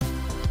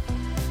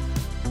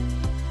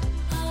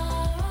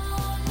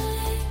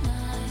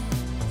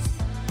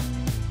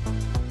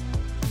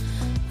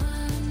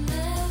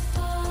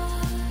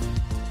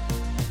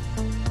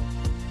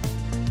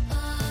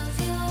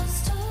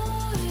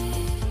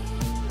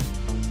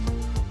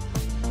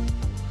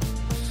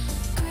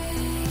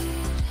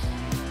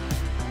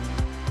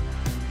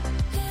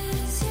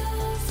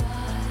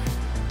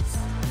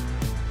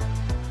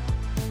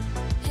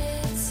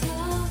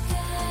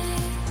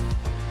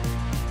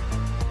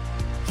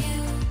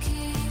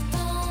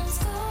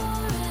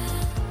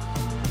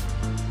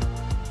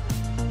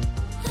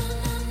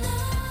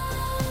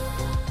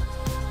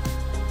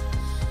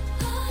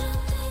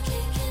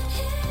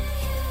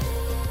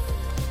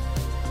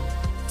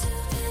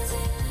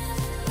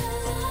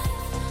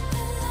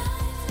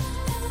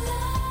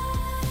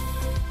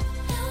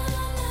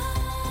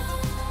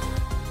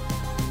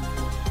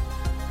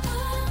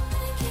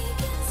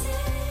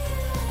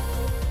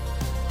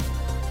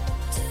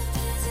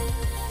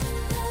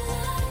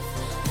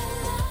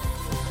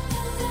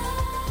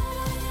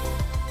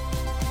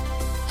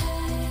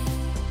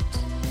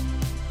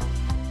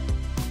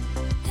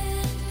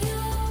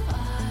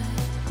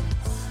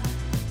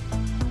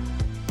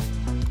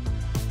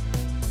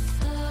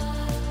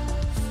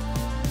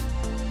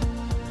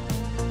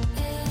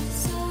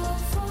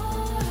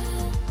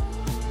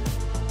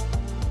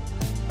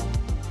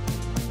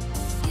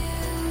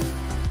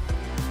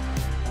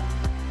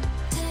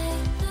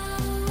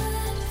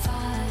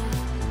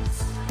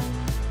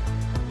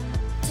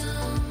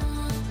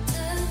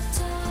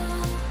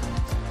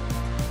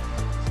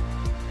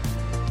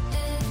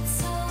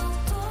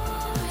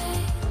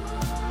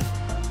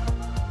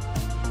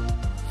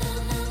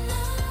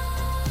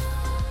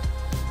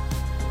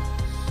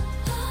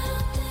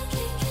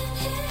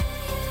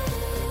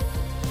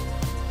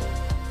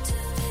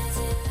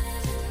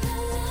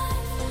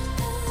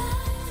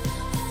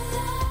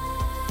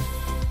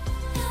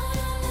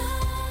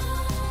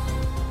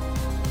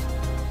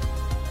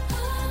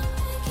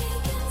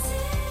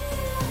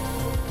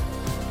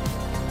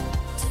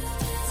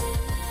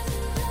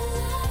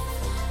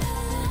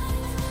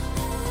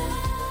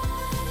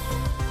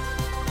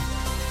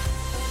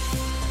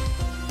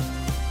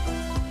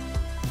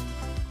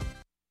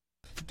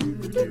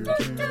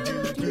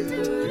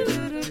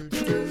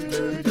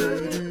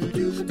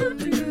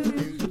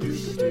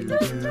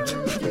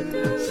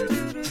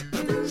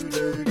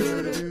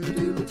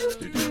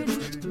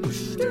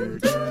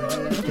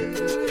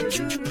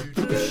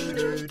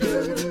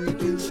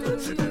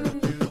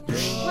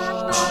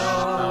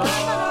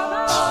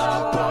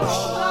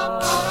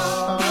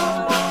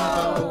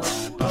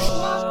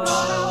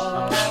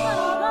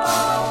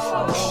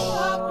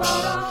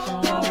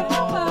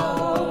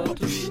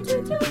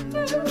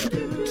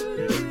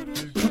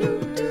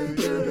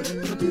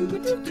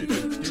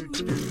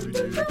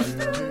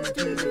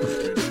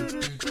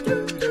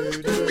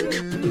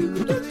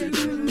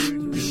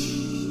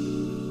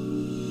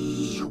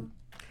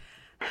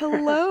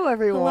Hello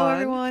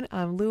everyone.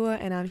 I'm Lua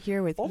and I'm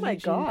here with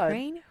Eugene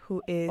Crain,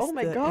 who is Oh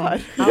my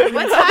god.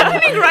 What's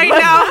happening right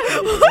now?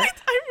 What?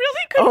 I'm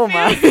really confused. Oh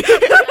my. I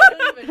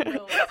don't even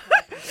know what's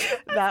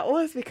happening. That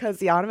was because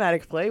the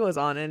automatic play was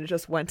on and it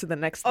just went to the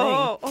next thing.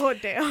 Oh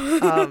damn.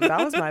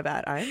 That was my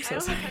bad. I'm so I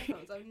don't sorry. have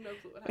headphones. I have no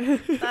clue what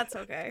happened. That's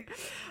okay.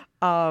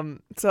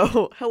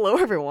 So hello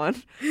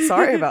everyone.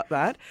 Sorry about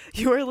that.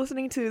 You are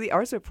listening to the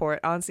Arts Report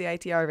on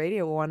CITR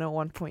Radio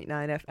 101.9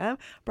 FM,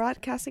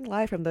 broadcasting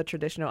live from the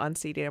traditional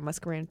unceded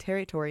Musqueam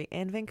territory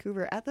in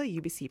Vancouver at the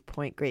UBC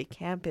Point Grey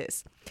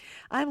campus.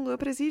 I'm Lua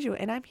Presidio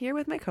and I'm here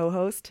with my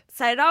co-host.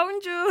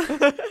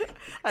 Sairaunju.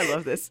 I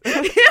love this.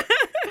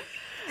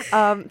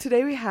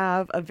 Today we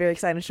have a very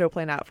exciting show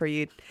planned out for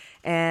you,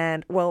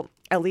 and well,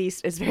 at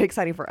least it's very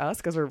exciting for us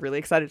because we're really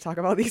excited to talk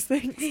about these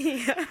things.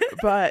 Yeah.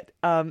 But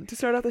to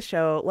start off the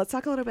show, let's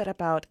talk a little bit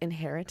about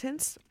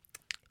inheritance.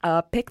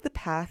 Pick the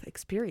path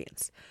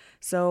experience.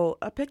 So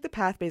a pick the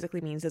path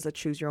basically means it's a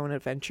choose your own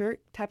adventure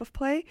type of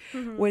play,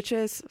 which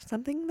is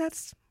something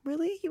that's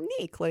really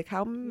unique. Like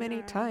how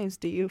many times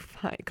do you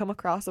come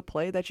across a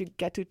play that you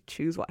get to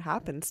choose what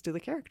happens to the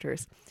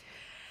characters?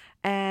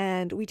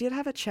 And we did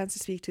have a chance to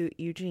speak to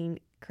Eugene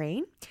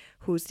Crain,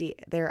 who's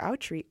their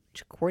outreach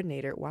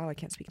coordinator. Wow, I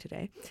can't speak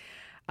today.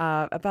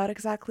 About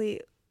exactly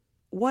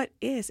what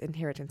is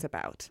inheritance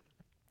about.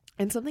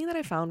 And something that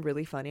I found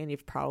really funny, and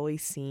you've probably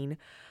seen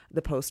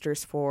the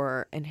posters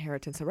for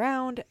inheritance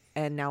around,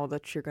 and now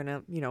that you're going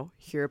to,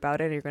 hear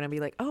about it, you're going to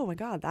be like, oh my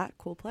God, that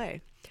cool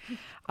play.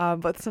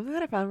 But something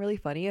that I found really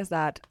funny is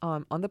that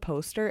on the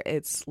poster,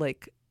 it's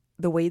like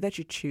the way that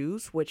you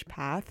choose which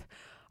path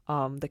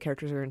the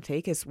characters are going to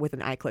take is with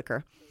an eye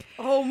clicker.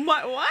 Oh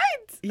my, what?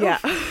 Yeah.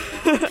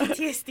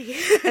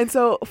 PTSD. And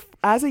so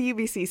as a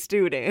UBC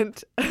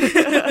student.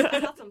 I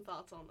got some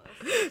thoughts on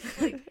this.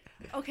 Like,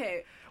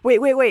 okay.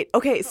 Wait.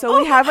 Okay,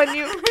 so we have a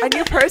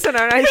new person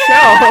on our show.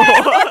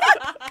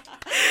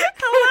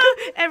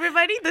 Hello,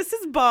 everybody. This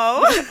is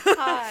Bo.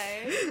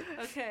 Hi.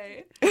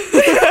 Okay.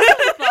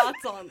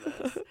 Thoughts on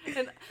this.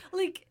 And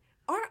like,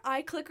 are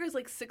eye clickers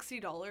like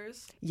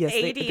 $60? Yes,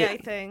 $80, I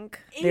think.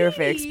 They're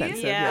very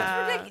expensive. Yeah.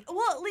 That's ridiculous.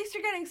 Well, at least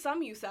you're getting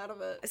some use out of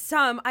it.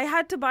 Some. I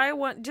had to buy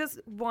just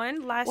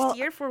one last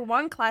year for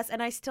one class,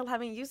 and I still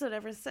haven't used it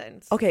ever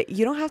since. Okay,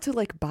 you don't have to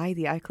like buy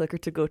the eye clicker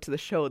to go to the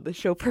show. The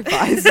show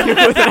provides you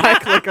with an eye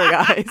clicker,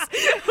 guys.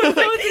 So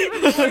it's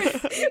even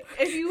worse.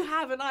 If you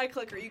have an eye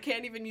clicker, you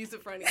can't even use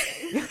it for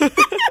anything.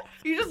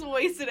 You just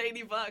wasted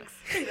 $80.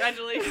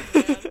 Congratulations,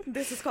 man.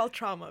 This is called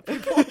trauma,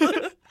 people.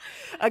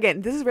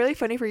 Again, this is really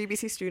funny for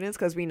UBC students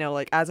because we know,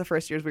 like, as a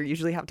first years, we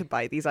usually have to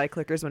buy these eye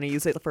clickers when we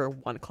use it for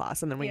one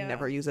class, and then we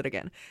never use it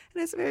again.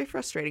 And it's very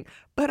frustrating.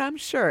 But I'm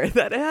sure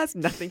that it has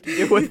nothing to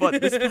do with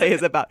what this play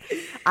is about.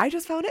 I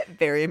just found it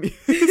very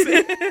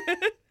amusing.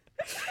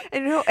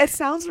 And, it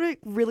sounds like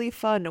really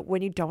fun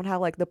when you don't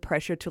have, like, the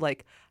pressure to,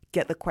 like,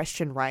 get the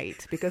question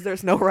right because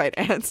there's no right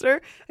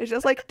answer. It's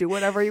just, like, do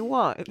whatever you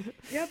want.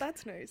 Yeah,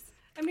 that's nice.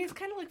 I mean, it's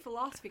kind of like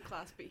philosophy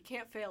class, but you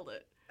can't fail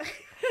it.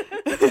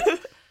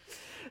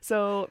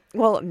 So,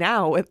 well,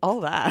 now with all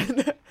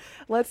that,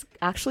 let's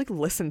actually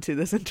listen to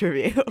this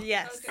interview.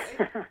 Yes.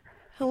 Okay.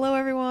 Hello,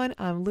 everyone.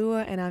 I'm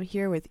Lua, and I'm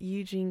here with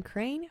Eugene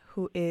Crain,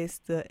 who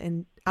is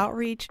the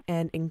outreach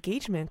and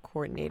engagement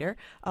coordinator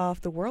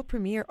of the world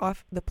premiere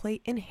of the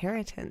play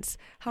Inheritance.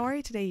 How are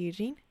you today,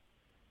 Eugene?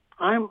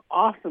 I'm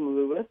awesome,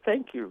 Lua.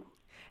 Thank you.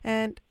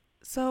 And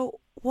so,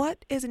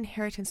 what is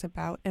Inheritance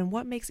about, and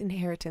what makes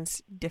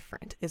Inheritance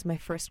different is my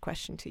first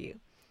question to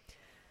you.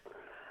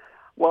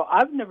 Well,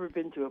 I've never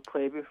been to a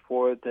play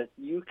before that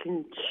you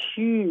can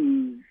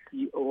choose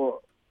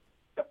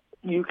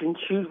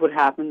what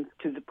happens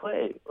to the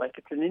play. Like,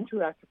 it's an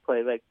interactive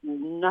play, like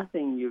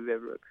nothing you've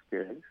ever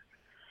experienced.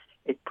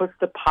 It puts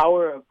the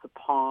power in the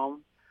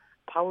palm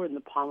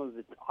of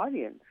its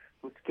audience,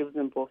 which gives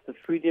them both the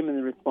freedom and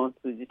the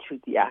responsibility to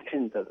choose the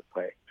actions of the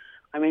play.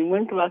 I mean,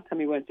 when's the last time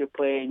you went to a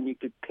play and you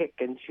could pick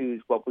and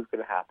choose what was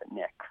going to happen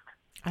next?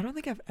 I don't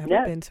think I've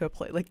ever been to a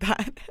play like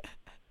that.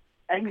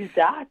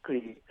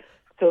 Exactly.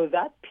 So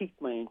that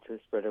piqued my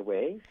interest right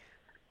away.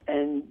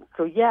 And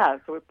so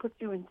it puts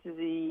you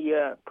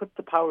into puts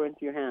the power into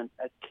your hands.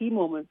 At key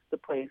moments, the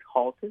play is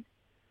halted,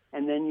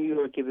 and then you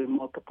are given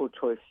multiple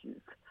choices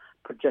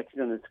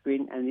projected on the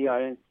screen, and the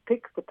audience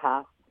picks the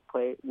path of the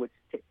play, which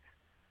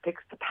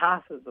picks the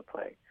path of the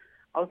play,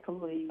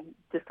 ultimately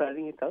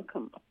deciding its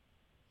outcome.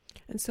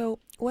 And so,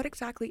 what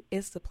exactly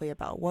is the play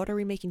about? What are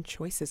we making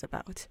choices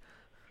about?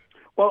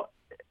 Well,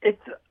 it's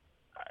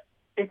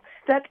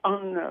set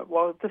on,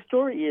 the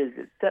story is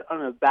it's set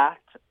on a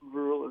vast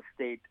rural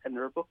estate. An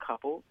herbal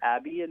couple,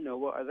 Abby and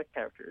Noah are the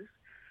characters,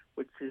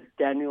 which is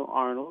Daniel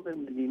Arnold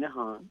and Medina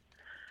Hahn,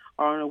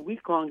 are on a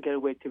week-long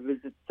getaway to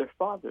visit their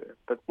father.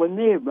 But when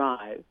they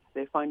arrive,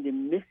 they find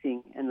him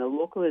missing and a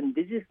local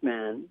indigenous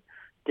man,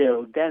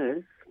 Daryl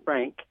Dennis,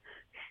 Frank,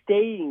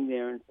 staying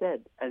there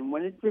instead. And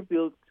when it's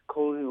revealed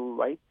colonial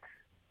rights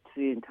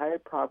to the entire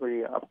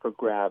property up for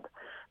grab,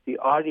 the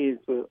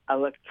audience with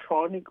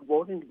electronic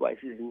voting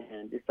devices in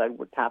hand decide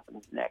what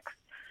happens next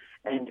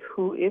and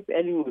who, if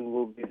anyone,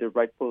 will be the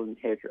rightful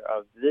inheritor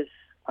of this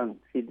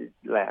unceded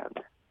land.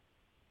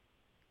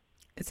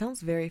 It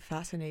sounds very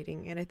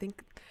fascinating, and I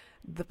think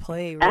the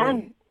play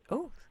really...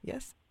 Oh,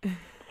 yes.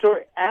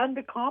 Sorry, and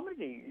the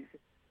comedies.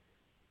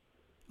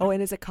 Oh,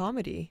 and it's a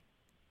comedy.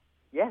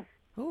 Yes.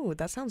 Oh,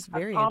 that sounds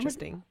very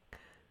interesting.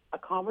 A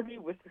comedy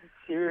with a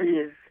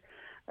serious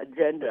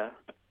agenda.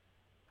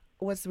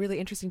 What's really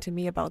interesting to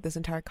me about this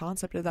entire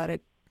concept is that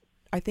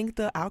I think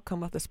the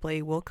outcome of this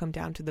play will come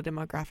down to the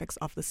demographics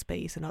of the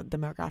space and the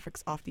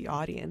demographics of the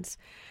audience.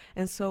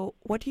 And so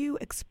what do you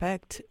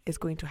expect is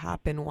going to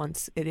happen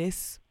once it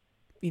is,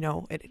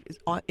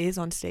 it is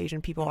on stage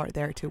and people are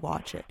there to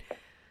watch it?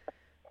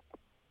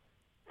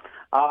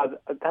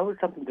 That was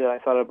something that I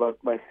thought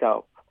about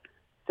myself.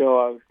 So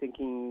I was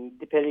thinking,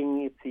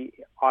 depending if the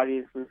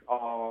audience was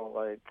all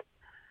like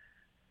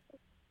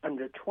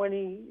under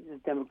 20, the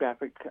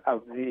demographic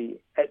of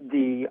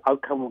the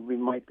outcome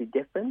might be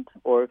different,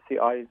 or if the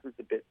audience was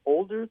a bit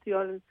older, the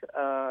audience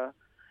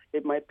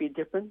it might be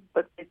different.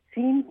 But it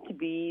seems to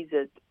be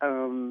that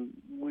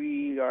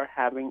we are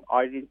having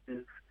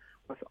audiences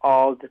with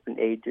all different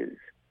ages.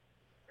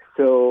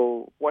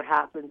 So what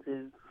happens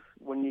is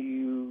when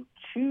you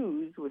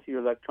choose with your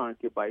electronic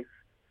device,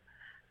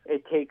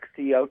 it takes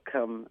the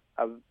outcome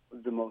of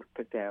the most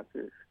picked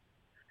answers.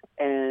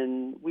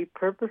 And we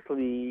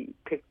purposely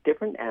picked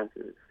different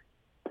answers,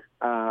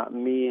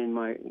 me and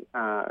my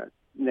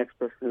next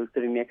person who was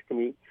sitting next to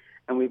me,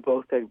 and we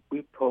both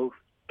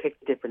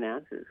picked different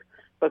answers.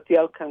 But the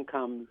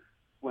outcome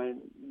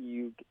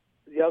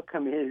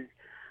is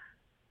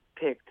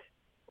picked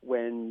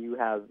when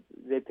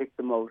they pick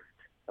the most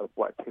of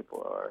what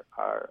people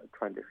are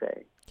trying to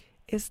say.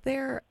 Is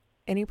there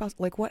any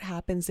what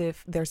happens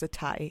if there's a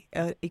tie,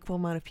 an equal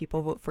amount of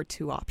people vote for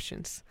two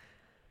options?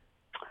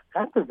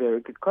 That's a very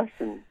good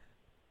question.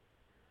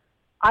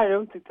 I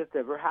don't think that's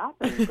ever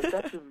happened, but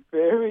that's a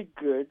very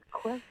good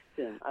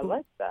question. I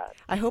like that.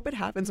 I hope it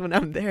happens when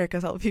I'm there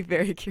because I'll be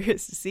very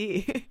curious to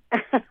see.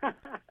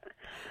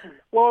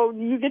 Well,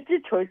 you get your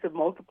choice of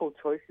multiple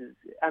choices.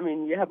 I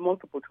mean, you have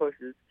multiple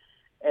choices,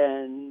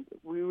 and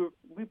we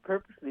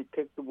purposely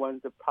picked the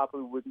ones that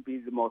probably wouldn't be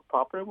the most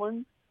popular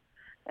ones,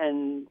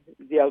 and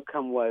the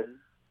outcome was,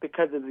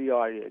 because of the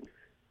audience,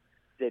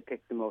 they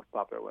picked the most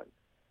popular ones.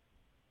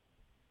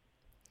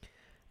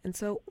 And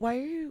so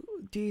why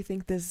do you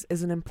think this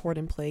is an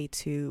important play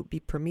to be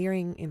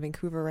premiering in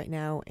Vancouver right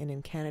now and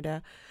in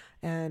Canada?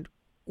 And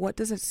what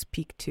does it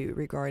speak to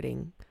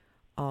regarding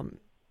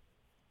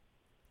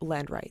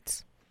land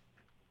rights?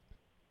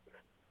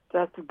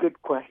 That's a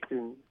good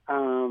question.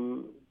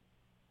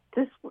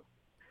 This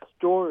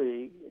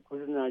story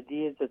was an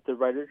idea that the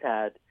writers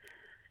had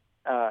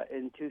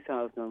in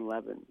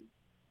 2011.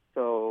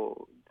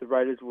 So the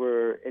writers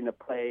were in a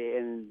play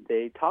and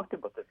they talked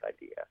about this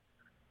idea.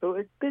 So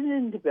it's been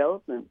in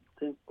development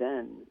since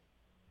then.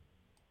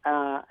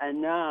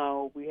 And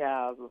now we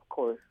have, of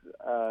course,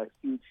 a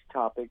huge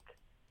topic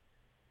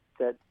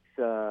that's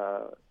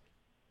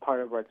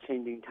part of our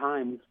changing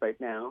times right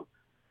now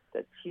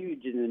that's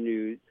huge in the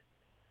news.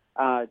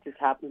 It just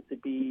happens to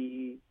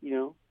be,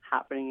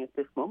 happening at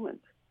this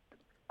moment.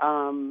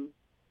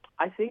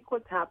 I think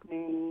what's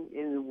happening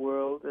in the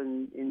world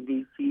and in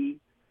BC,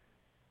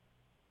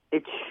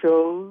 it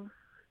shows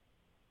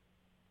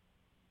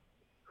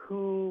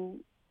who's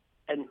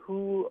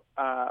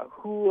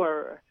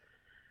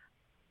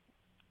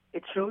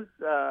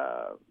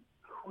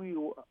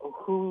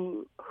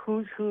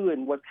who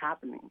and what's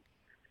happening,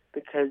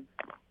 because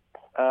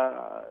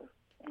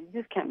you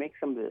just can't make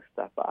some of this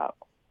stuff up.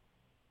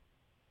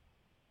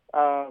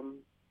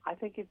 I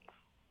think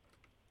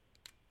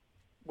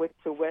what's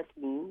so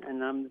Western,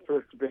 and I'm the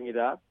first to bring it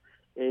up,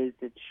 is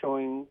it's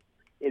showing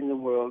in the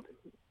world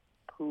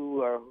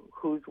who are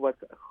who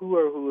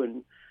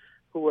and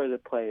who are the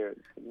players,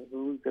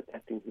 who's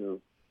affecting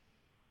who.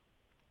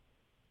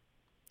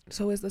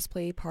 So is this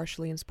play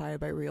partially inspired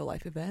by real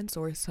life events,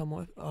 or is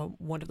one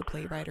of the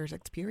playwriters'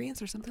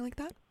 experience, or something like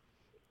that?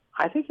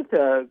 I think it's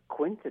a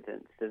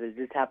coincidence that it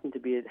just happened to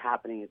be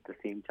happening at the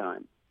same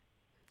time.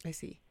 I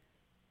see.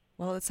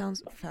 Well, it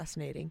sounds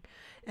fascinating.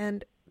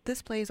 And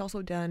this play is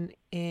also done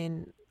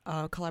in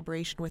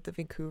collaboration with the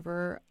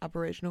Vancouver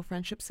Aboriginal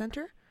Friendship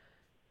Center?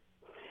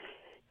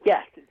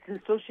 Yes, it's in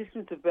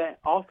association with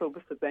also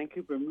with the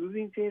Vancouver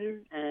Moving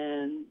Theatre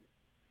and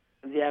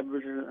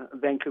the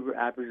Vancouver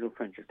Aboriginal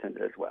Friendship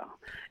Center as well.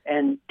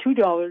 And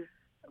 $2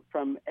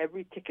 from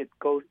every ticket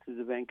goes to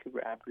the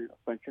Vancouver Aboriginal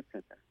Friendship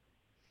Center.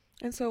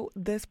 And so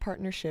this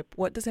partnership,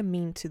 what does it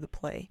mean to the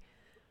play?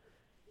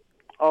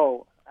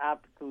 Oh,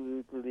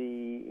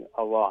 absolutely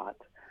a lot.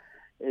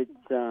 It's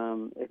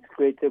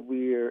great that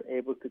we are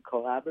able to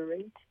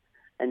collaborate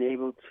and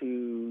able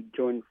to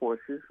join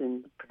forces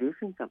in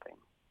producing something.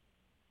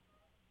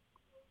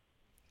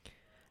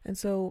 And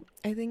so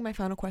I think my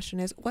final question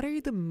is, what are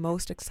you the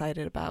most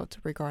excited about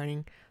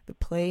regarding the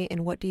play,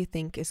 and what do you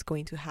think is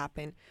going to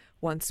happen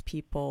what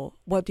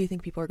do you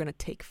think people are going to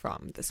take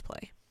from this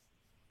play?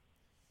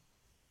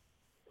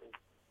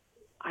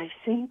 I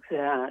think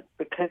that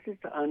because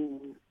it's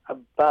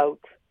about,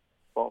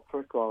 well,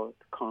 first of all,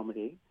 it's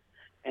comedy,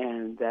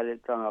 and that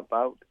it's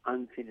about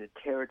unceded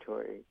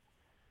territory,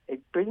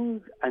 it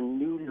brings a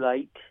new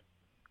light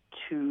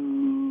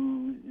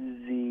to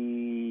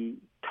the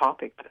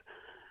topic,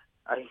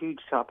 a huge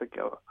topic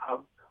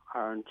of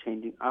our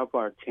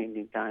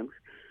changing times,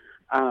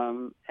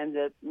 and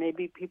that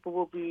maybe people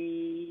will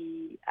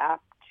be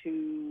apt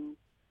to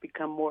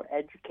become more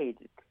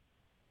educated,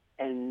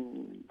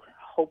 and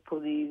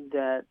hopefully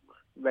that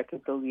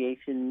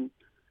reconciliation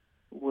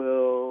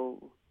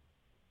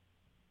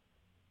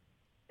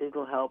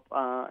it'll help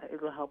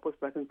with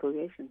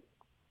reconciliation.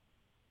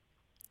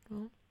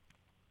 Well,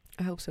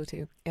 I hope so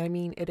too. I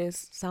mean,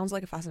 sounds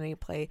like a fascinating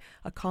play,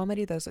 a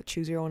comedy that's a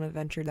choose your own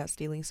adventure that's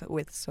dealing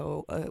with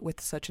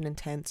such an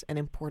intense and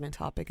important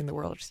topic in the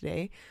world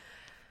today.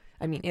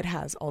 I mean, it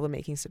has all the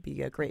makings to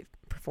be a great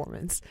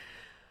performance.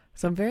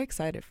 So I'm very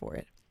excited for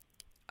it.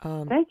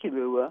 Thank you,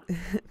 Lua.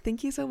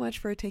 Thank you so much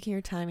for taking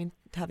your time and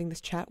having this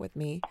chat with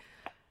me.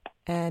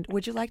 And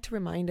would you like to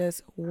remind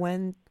us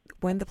when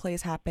the play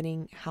is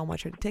happening, how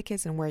much are the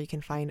tickets, and where you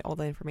can find all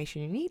the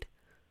information you need?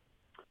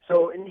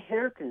 So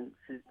Inheritance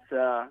is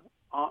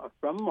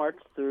from March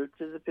 3rd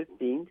to the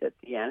 15th at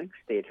the Annex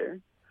Theatre.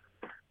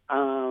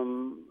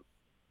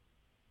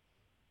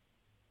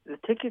 The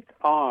tickets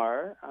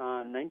are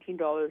 $19,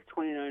 $29,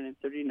 and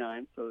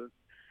 $39, so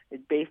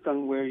it's based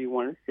on where you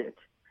want to sit.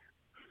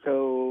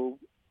 So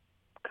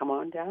come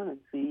on down and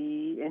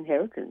see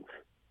Inheritance.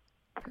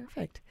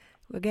 Perfect.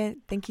 Well,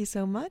 again, thank you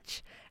so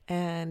much,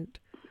 and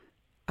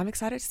I'm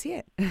excited to see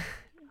it.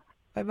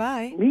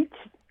 Bye-bye. Me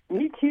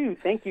too.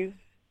 Thank you.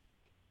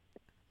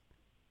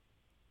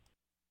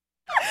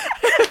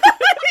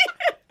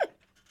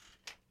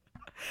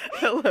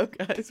 Hello,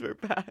 guys. We're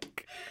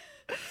back.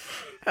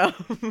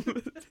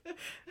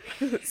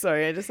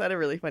 Sorry, I just had a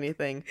really funny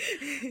thing.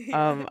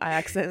 I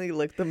accidentally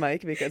licked the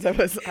mic because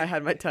I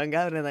had my tongue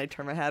out and I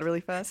turned my head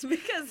really fast.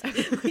 Because,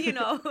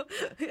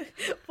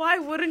 why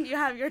wouldn't you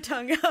have your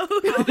tongue out?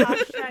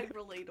 Hashtag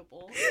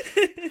relatable.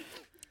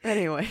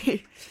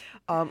 Anyway,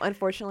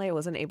 unfortunately, I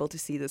wasn't able to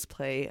see this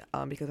play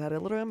because I had a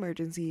little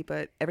emergency,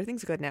 but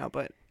everything's good now.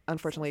 But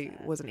unfortunately,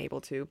 wasn't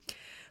able to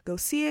go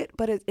see it.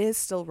 But it is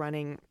still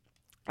running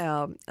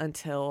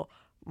until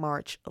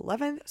March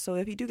 11th. So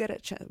if you do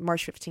get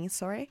March 15th,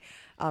 sorry.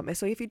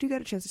 So if you do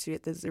get a chance to see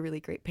it, this is a really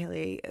great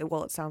play.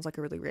 Well, it sounds like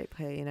a really great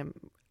play, and I'm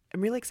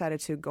really excited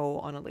to go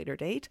on a later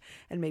date,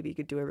 and maybe you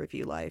could do a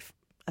review live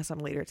at some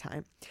later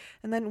time.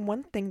 And then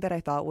one thing that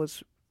I thought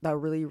that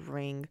really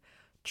rang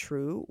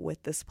true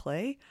with this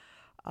play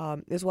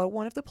is what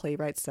one of the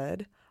playwrights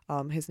said.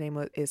 His name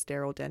is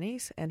Daryl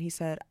Denny's, and he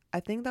said, "I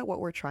think that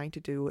what we're trying to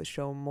do is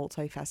show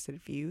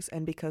multifaceted views,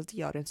 and because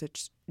the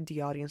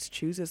audience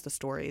chooses the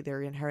story,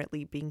 they're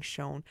inherently being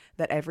shown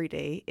that every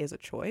day is a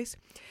choice."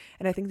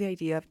 And I think the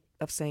idea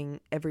of saying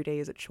every day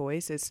is a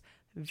choice is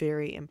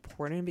very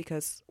important,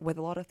 because with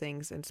a lot of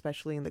things, and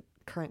especially in the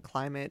current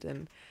climate,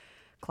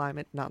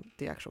 not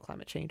the actual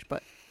climate change,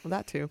 but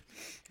that too,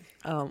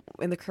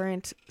 in the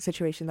current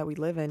situation that we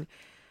live in,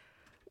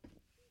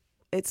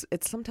 it's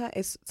sometimes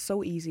it's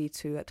so easy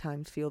to at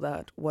times feel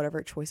that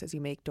whatever choices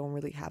you make don't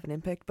really have an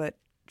impact, but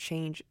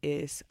change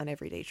is an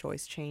everyday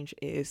choice. Change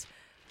is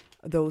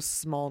those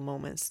small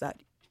moments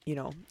that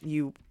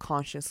you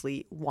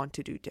consciously want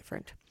to do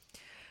different.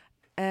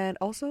 And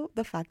also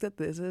the fact that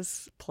this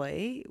is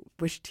play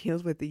which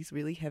deals with these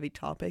really heavy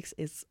topics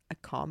is a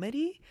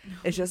comedy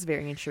is just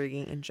very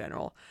intriguing in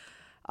general.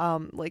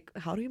 Like,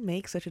 how do you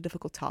make such a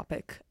difficult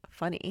topic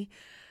funny?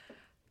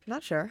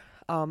 Not sure.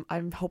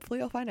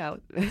 Hopefully I'll find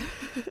out.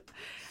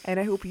 And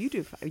I hope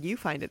you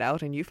find it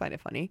out and you find it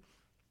funny.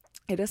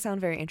 It does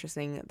sound very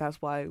interesting. That's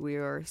why we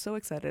are so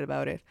excited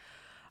about it.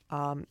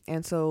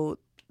 And so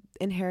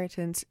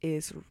Inheritance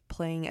is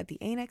playing at the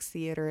Annex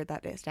Theatre,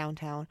 that is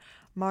downtown,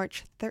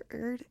 March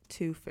 3rd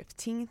to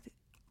 15th.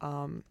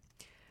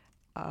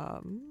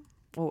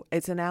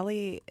 It's an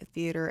Alley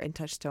Theatre and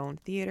Touchstone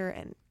Theatre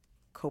and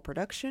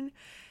co-production,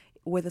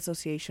 with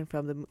association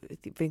from the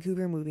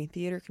Vancouver Moving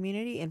Theatre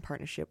community in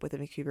partnership with the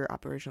Vancouver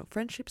Aboriginal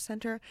Friendship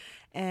Center.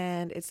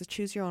 And it's a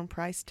choose your own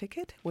price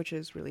ticket, which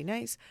is really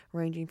nice,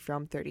 ranging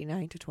from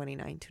 $39 to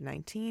 $29 to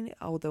 $19,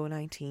 although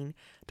 $19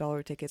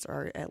 tickets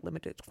are at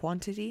limited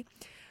quantity.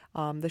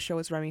 The show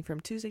is running from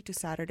Tuesday to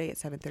Saturday at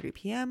 7:30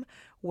 p.m.,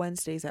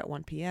 Wednesdays at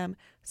 1 p.m.,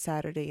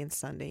 Saturday and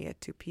Sunday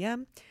at 2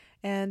 p.m.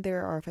 And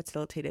there are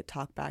facilitated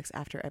talkbacks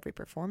after every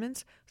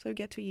performance, so you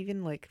get to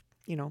even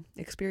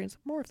experience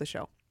more of the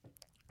show.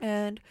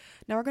 And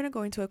now we're going to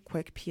go into a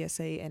quick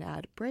PSA and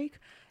ad break.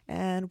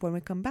 And when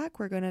we come back,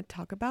 we're going to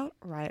talk about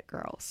Riot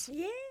Girls.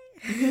 Yeah.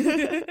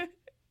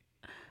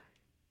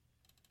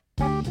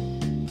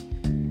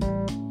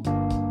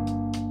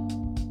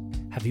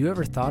 Have you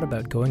ever thought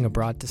about going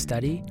abroad to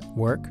study,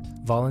 work,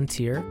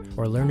 volunteer,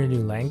 or learn a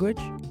new language?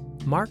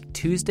 Mark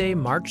Tuesday,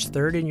 March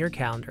 3rd in your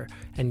calendar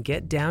and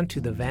get down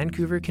to the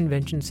Vancouver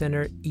Convention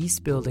Centre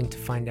East Building to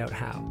find out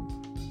how.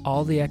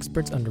 All the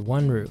experts under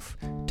one roof,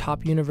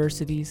 top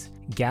universities,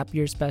 gap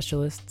year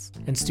specialists,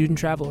 and student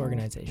travel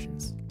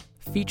organizations.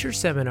 Feature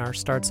seminar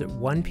starts at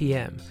 1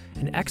 p.m.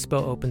 and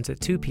Expo opens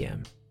at 2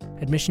 p.m.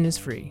 Admission is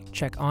free.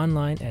 Check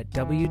online at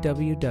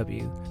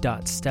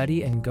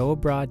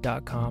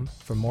www.studyandgoabroad.com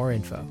for more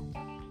info.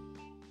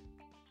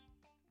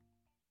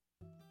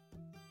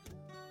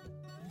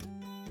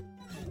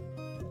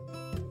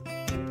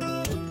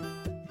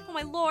 Oh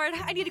my lord,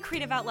 I need a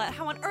creative outlet.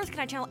 How on earth can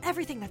I channel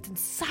everything that's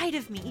inside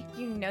of me?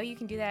 You know you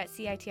can do that at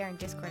CITR and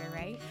Discorder,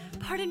 right?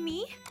 Pardon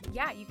me?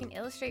 Yeah, you can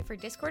illustrate for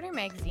Discorder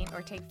magazine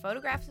or take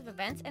photographs of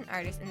events and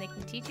artists, and they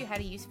can teach you how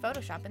to use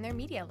Photoshop in their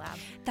media lab.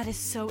 That is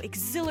so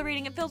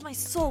exhilarating. It fills my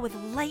soul with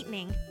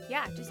lightning.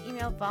 Yeah, just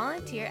email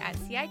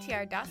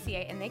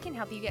volunteer@citr.ca and they can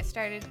help you get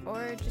started,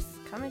 or just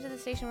come into the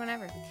station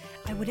whenever.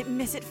 I wouldn't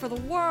miss it for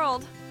the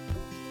world.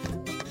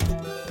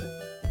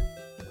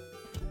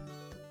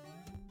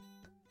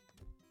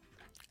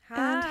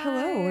 And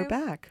hello, we're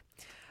back.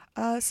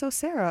 So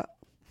Sarah,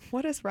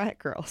 what is Riot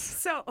Girls?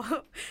 So,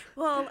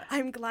 well,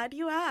 I'm glad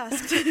you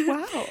asked.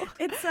 Wow.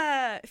 It's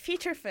a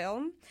feature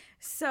film,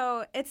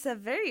 so it's a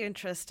very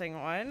interesting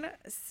one.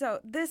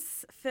 So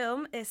this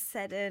film is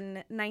set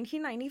in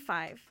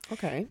 1995.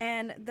 Okay.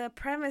 And the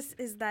premise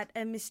is that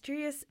a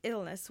mysterious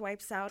illness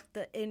wipes out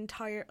the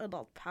entire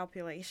adult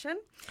population.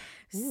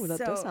 Ooh, that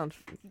does sound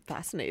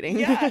fascinating.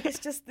 Yeah, it's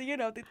just,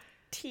 the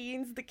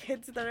teens, the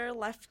kids that are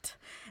left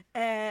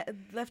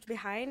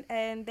behind,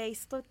 and they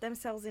split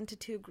themselves into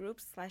two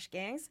groups /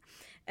 gangs,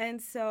 and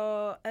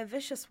so a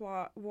vicious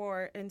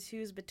war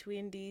ensues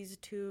between these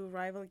two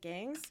rival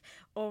gangs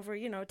over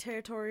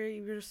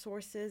territory,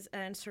 resources,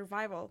 and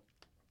survival.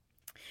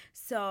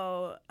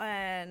 So,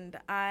 and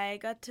I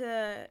got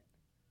to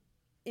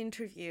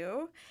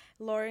interview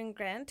Lauren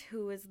Grant,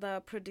 who is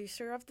the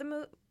producer of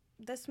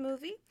this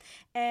movie,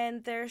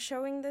 and they're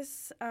showing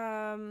this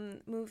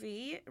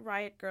movie,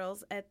 Riot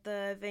Girls, at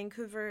the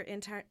Vancouver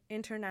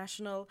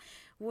International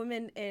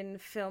Women in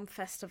Film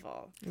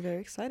Festival. Very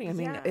exciting. I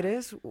mean, it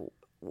is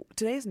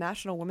today's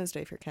National Women's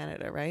Day for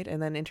Canada, right?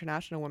 And then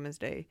International Women's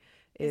Day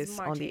is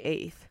on the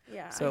 8th.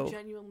 Yeah. So I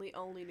genuinely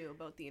only knew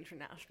about the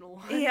international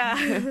one. Yeah.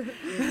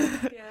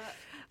 Yeah,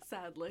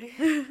 sadly.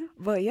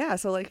 But yeah,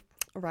 so like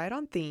right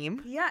on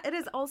theme. Yeah, it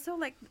is also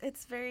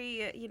it's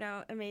very,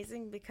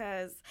 amazing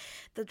because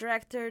the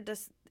director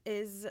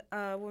is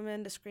a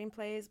woman, the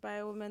screenplay is by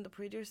a woman, the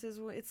producers,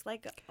 it's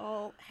like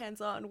all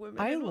hands-on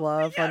women. I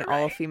love an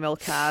all-female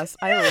cast.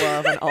 I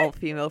love an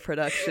all-female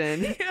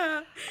production.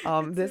 Yeah.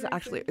 This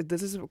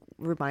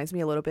reminds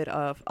me a little bit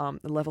of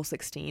Level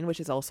 16, which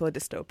is also a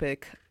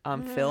dystopic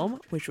film,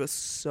 which was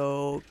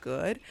so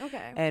good.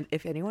 Okay. And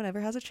if anyone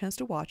ever has a chance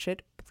to watch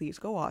it, please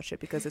go watch it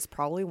because it's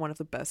probably one of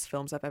the best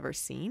films I've ever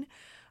seen.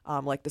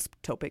 Like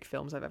dystopic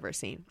films I've ever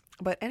seen.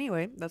 But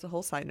anyway, that's a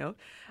whole side note.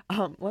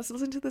 Let's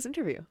listen to this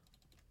interview.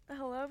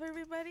 Hello,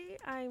 everybody.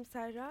 I'm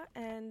Saja,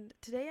 and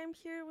today I'm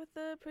here with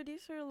the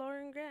producer,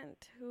 Lauren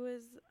Grant, who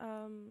is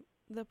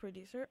the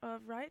producer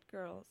of Riot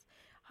Girls.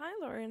 Hi,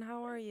 Lauren.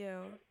 How are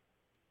you?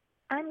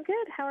 I'm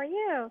good. How are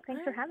you?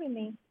 Thanks for having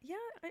me. Yeah,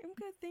 I'm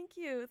good. Thank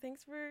you.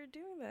 Thanks for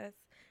doing this.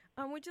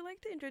 Would you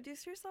like to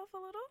introduce yourself a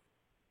little?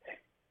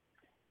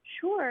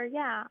 Sure,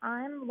 yeah.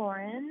 I'm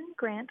Lauren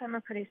Grant. I'm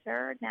a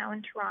producer now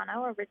in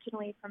Toronto,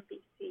 originally from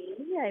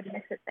BC. I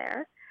miss it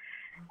there.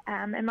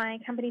 And my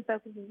company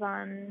focuses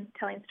on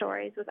telling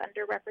stories with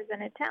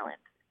underrepresented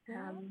talent.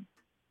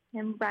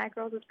 And Riot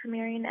Girls is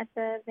premiering at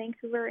the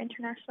Vancouver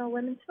International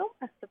Women's Film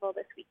Festival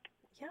this week.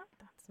 Yeah,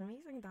 that's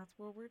amazing. That's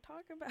what we're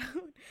talking about.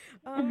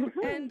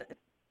 And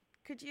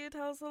could you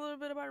tell us a little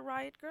bit about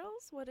Riot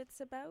Girls, what it's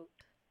about?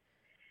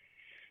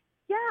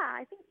 Yeah,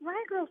 I think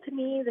Riot Girls, to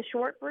me, the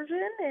short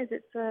version is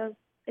it's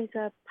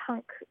a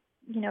punk,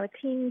 a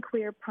teen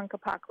queer punk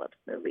apocalypse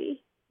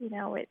movie.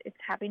 It's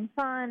having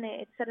fun.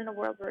 It's set in a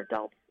world where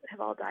adults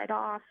have all died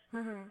off,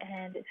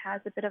 and it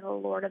has a bit of a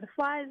Lord of the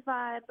Flies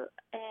vibe.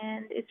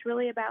 And it's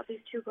really about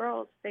these two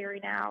girls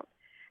figuring out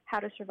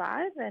how to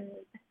survive and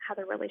how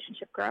their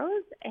relationship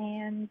grows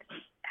and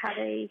how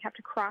they have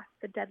to cross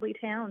the deadly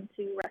town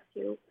to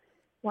rescue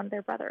one of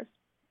their brothers.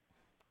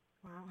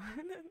 Wow.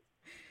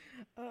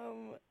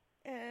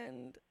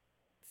 And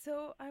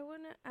so I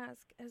want to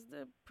ask, as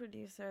the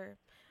producer,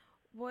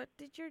 what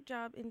did your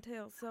job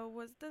entail? So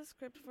was the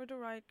script for the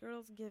Riot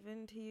Girls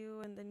given to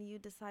you and then you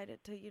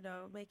decided to,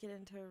 make it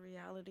into a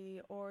reality?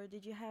 Or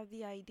did you have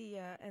the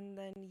idea and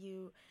then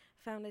you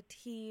found a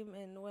team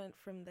and went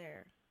from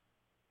there?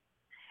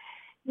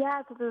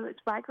 Yeah, so the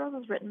Riot Girls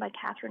was written by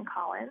Catherine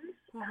Collins,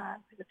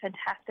 who's a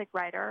fantastic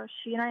writer.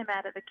 She and I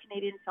met at the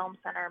Canadian Film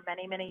Centre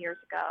many, many years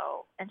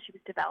ago, and she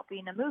was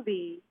developing a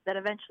movie that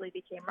eventually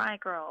became Riot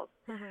Girls.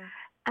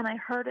 And I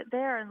heard it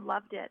there and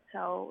loved it,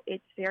 so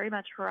it's very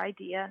much her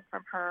idea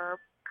from her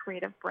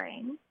creative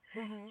brain.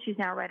 She's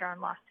now a writer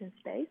on Lost in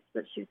Space,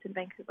 that shoots in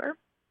Vancouver.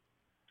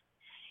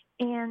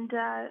 And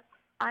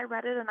I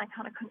read it, and I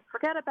kind of couldn't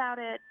forget about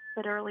it,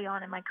 but early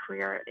on in my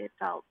career, it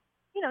felt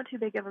too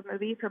big of a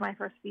movie for my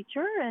first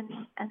feature, and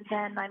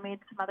then I made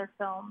some other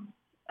films,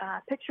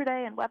 Picture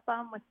Day and Wet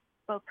Bum, with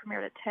both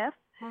premiered at TIFF.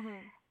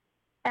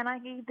 And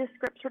the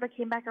script sort of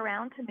came back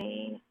around to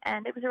me,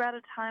 and it was around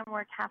a time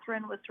where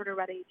Catherine was sort of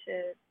ready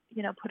to,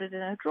 put it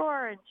in a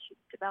drawer, and she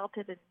developed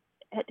it, and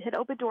it had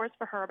opened doors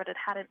for her, but it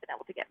hadn't been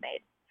able to get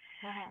made.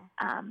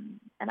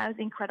 And I was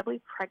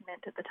incredibly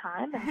pregnant at the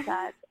time, and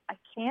said, I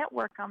can't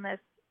work on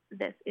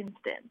this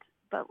instant,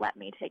 but let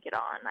me take it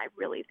on. I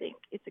really think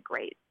it's a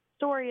great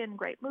story and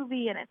great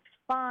movie, and it's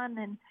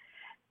fun,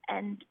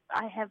 and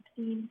I have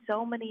seen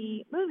so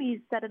many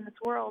movies set in this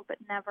world, but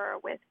never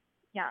with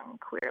young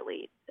queer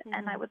leads,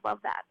 and I would love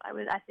that.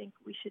 I think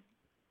we should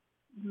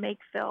make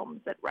films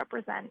that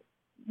represent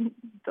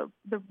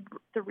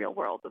the real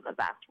world and the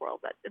vast world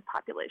and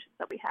populations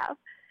that we have.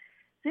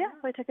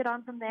 So so I took it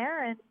on from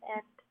there, and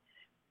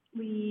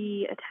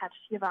we attached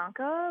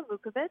Ivanka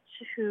Vukovic,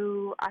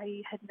 who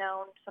I had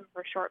known some of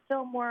her short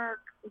film work,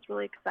 was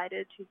really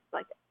excited. She's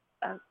like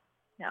a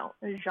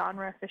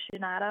genre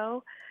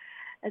aficionado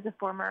as a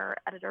former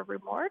editor of Rue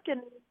Morgue,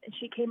 and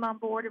she came on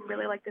board and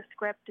really liked the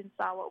script and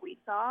saw what we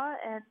saw,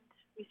 and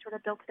we sort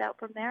of built it out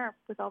from there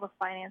with all the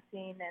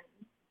financing and,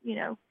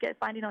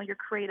 finding all your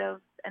creative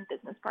and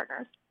business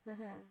partners.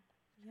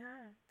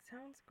 Yeah,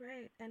 sounds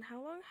great. And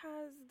how long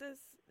has this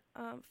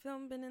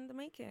film been in the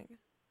making?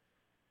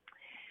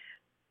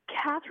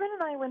 Catherine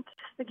and I went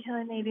to the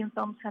Canadian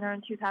Film Centre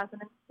in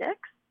 2006,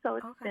 so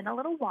it's been a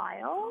little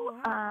while.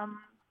 Oh, wow.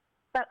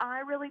 But I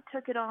really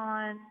took it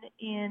on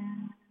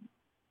in,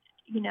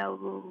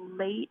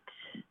 late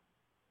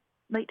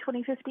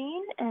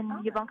 2015,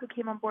 and Ivanka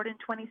came on board in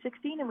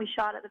 2016, and we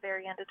shot at the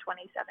very end of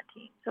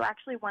 2017. So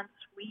actually, once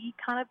we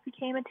kind of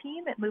became a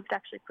team, it moved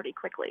actually pretty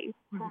quickly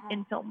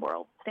in film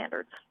world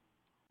standards.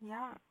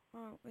 Yeah.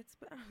 Oh, it's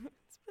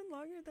been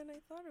longer than I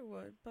thought it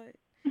would, but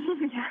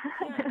yeah,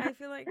 I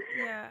feel like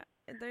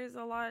there's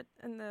a lot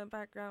in the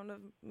background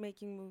of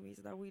making movies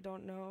that we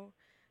don't know.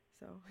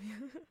 So,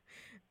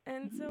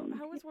 and so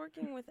how was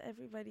working with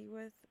everybody,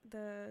 with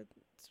the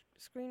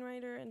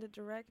screenwriter and the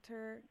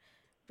director?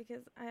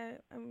 Because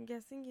I'm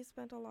guessing you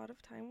spent a lot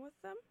of time with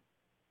them?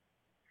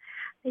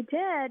 I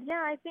did.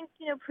 Yeah, I think,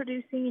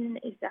 producing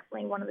is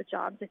definitely one of the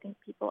jobs I think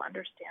people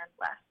understand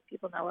less.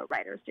 People know what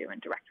writers do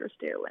and directors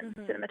do and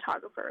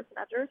cinematographers and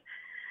editors.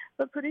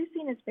 But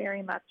producing is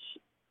very much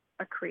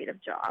a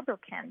creative job, or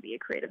can be a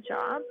creative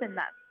job, and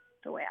that's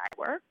the way I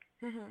work.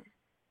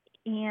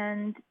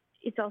 And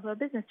it's also a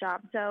business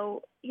job.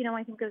 So,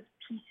 I think those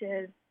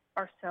pieces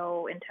are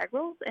so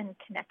integral and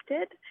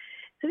connected.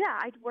 So,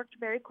 I worked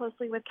very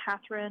closely with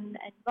Catherine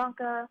and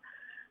Ivanka.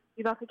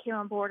 Ivanka came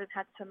on board and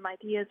had some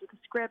ideas with the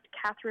script.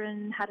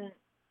 Catherine hadn't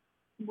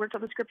worked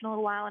on the script in a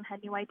little while and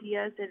had new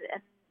ideas.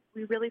 And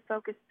we really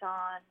focused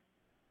on,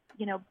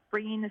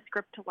 bringing the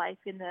script to life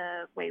in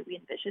the way we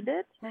envisioned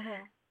it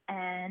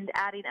and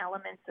adding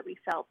elements that we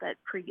felt that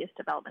previous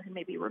development had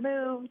maybe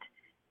removed.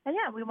 And,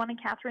 we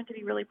wanted Catherine to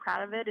be really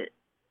proud of it.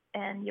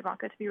 And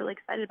Ivanka to be really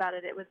excited about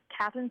it. It was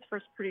Catherine's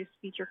first produced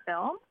feature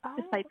film,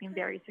 despite being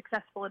very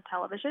successful in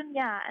television.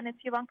 Yeah, and it's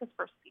Ivanka's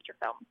first feature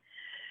film.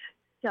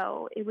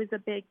 So it was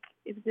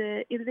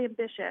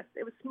ambitious.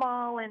 It was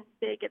small and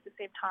big at the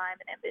same time,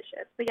 and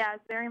ambitious. But I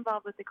was very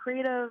involved with the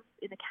creative,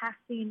 in the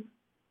casting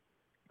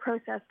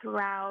process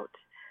throughout,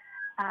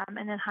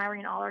 and then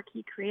hiring all our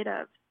key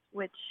creatives,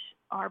 which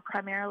are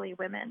primarily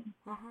women.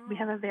 We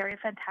have a very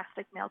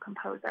fantastic male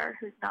composer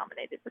who's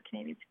nominated for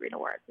Canadian Screen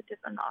Awards, which is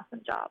an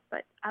awesome job.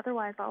 But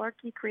otherwise, all our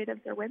key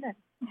creatives are women.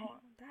 Oh,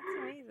 that's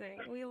amazing.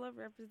 We love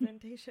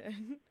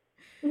representation.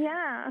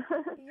 Yeah.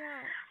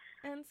 Yeah.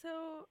 And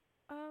so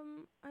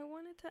I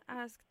wanted to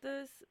ask,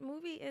 this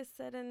movie is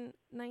set in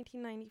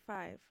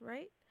 1995,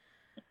 right?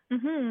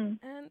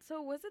 And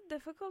so was it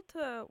difficult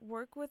to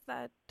work with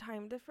that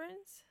time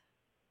difference?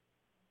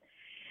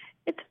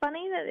 It's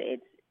funny that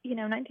it's,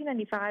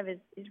 1995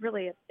 is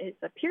really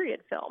a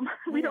period film.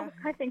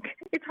 I think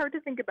it's hard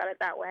to think about it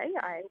that way.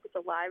 I was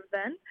alive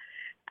then.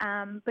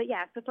 But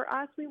so for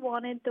us, we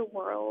wanted the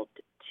world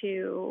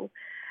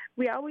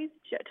we always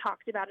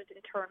talked about it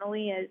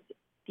internally as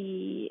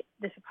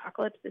this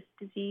apocalypse, this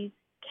disease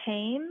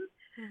came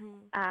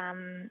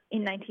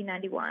in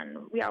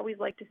 1991. We always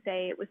like to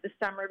say it was the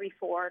summer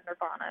before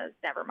Nirvana's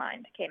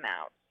Nevermind came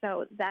out.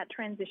 So that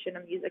transition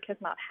of music has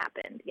not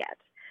happened yet.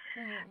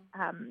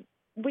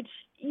 Which,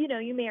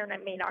 you may or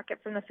may not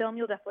get from the film.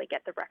 You'll definitely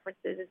get the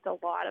references. It's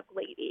a lot of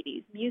late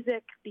 80s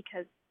music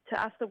because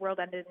to us, the world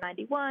ended in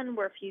 91.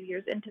 We're a few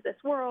years into this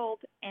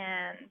world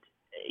and,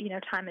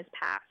 time has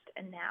passed.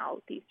 And now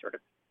these sort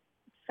of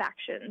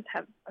factions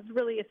have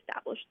really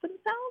established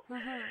themselves.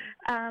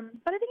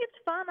 But I think it's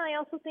fun. I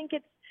also think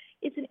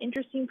it's an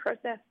interesting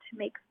process to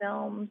make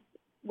films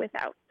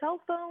without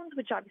cell phones,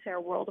 which obviously our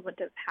world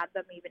wouldn't have had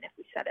them. Even if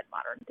we said in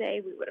modern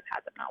day, we would have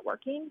had them not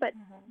working. But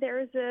there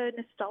is a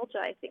nostalgia,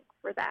 I think,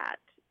 for that.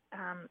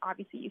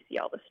 Obviously, you see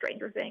all the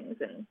Stranger Things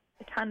and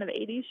a ton of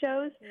 80s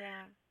shows.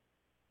 Yeah.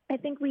 I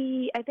think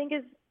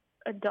as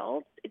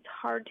adults, it's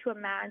hard to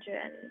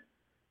imagine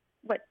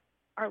what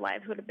our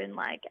lives would have been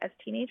like as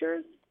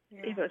teenagers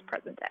if it was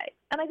present day.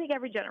 And I think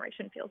every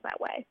generation feels that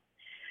way.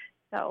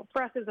 So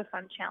for us, it was a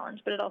fun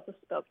challenge, but it also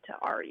spoke to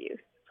our youth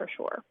for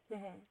sure.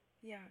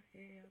 Yeah,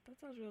 that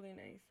sounds really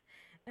nice.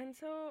 And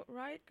so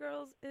Riot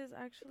Girls is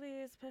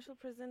actually a special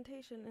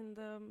presentation in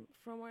the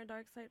From Our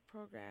Dark Side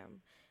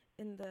program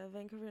in the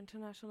Vancouver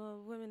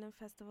International Women in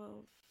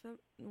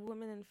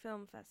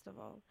Film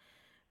Festival.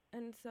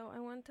 And so I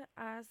want to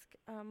ask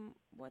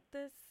what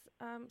this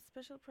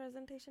special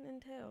presentation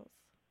entails.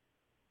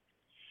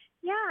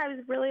 Yeah, I was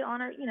really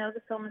honored.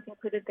 The film is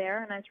included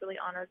there, and I was really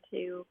honored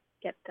to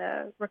get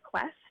the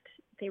request.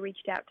 They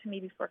reached out to me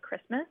before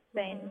Christmas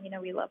saying,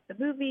 we love the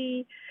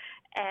movie,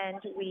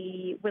 and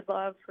we would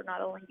love for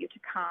not only you to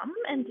come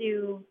and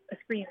do a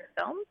screening of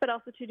the film, but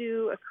also to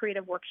do a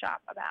creative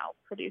workshop about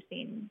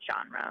producing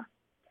genre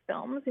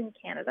films in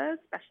Canada,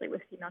 especially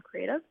with female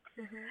creatives.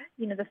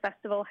 The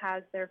festival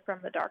has their From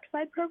the Dark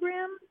Side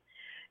program,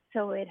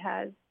 so it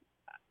has,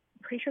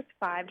 I'm pretty sure it's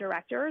 5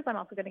 directors. I'm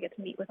also going to get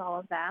to meet with all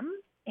of them.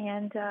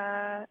 And,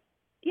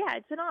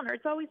 it's an honor.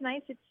 It's always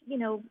nice. It's,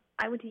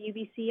 I went to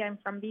UBC. I'm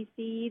from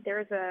BC.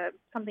 There's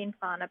something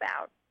fun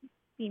about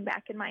being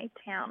back in my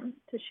town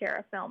to share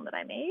a film that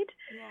I made.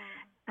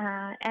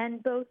 Yeah.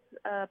 And both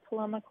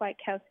Paloma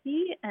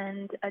Kwiatkowski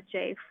and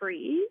Jay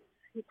Freeze,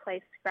 who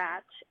plays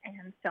Scratch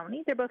and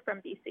Sony, they're both from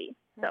BC.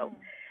 So,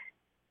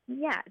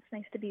 it's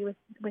nice to be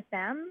with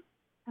them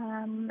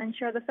and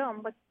share the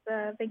film with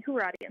the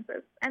Vancouver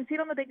audiences and see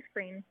it on the big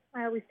screen.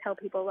 I always tell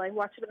people,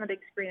 watch it on the big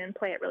screen and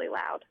play it really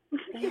loud.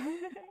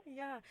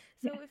 Yeah.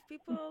 So if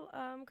people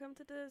come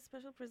to the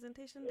special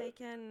presentation, they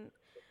can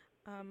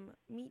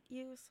meet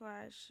you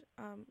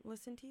 /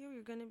 listen to you.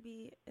 You're going to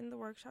be in the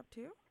workshop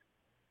too?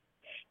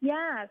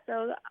 Yeah,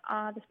 so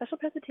the special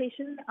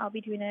presentation, I'll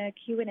be doing a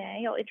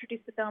Q&A. I'll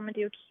introduce the film and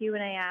do a Q&A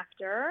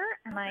after,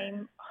 and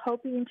I'm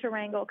hoping to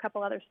wrangle a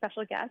couple other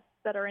special guests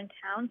that are in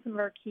town, some of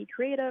our key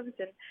creatives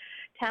and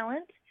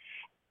talent.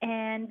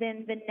 And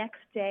then the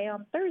next day,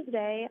 on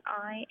Thursday,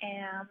 I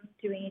am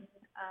doing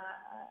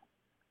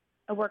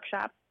a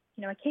workshop,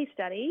 a case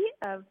study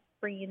of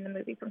bringing the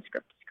movie from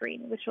script to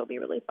screen, which will be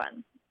really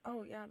fun.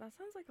 Oh, yeah, that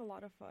sounds like a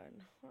lot of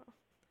fun. Wow,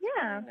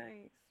 yeah.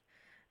 Really nice.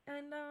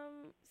 And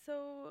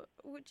so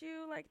would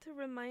you like to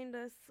remind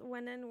us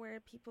when and where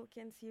people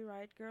can see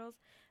Riot Girls,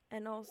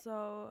 and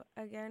also,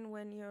 again,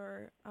 when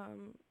your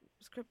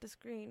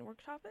script-to-screen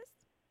workshop is?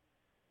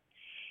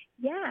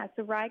 Yeah,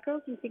 so Riot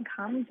Girls, you can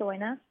come and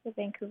join us at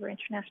the Vancouver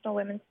International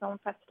Women's Film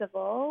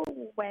Festival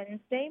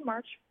Wednesday,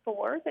 March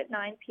 4th at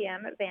 9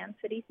 p.m. at Van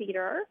City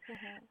Theater.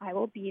 I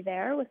will be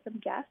there with some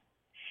guests.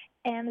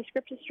 And the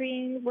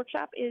script-to-screen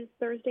workshop is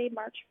Thursday,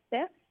 March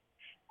 5th,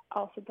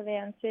 also at the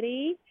Van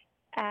City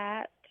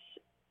at,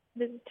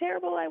 this is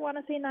terrible, I want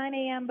to say 9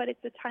 a.m., but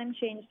it's a time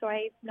change, so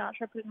I'm not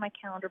sure I put it in my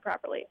calendar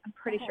properly. I'm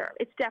pretty sure.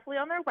 It's definitely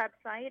on their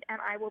website,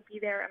 and I will be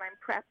there, and I'm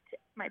prepped.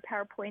 My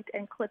PowerPoint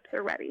and clips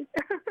are ready.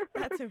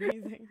 That's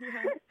amazing.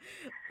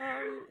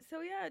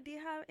 Yeah. Do you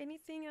have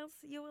anything else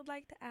you would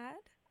like to add?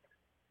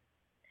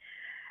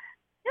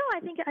 No, I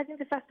think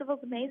the festival's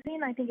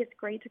amazing. I think it's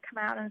great to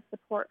come out and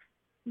support,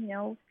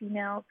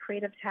 female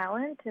creative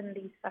talent, and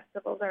these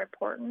festivals are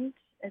important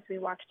as we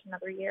watched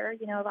another year,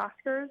 of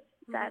Oscars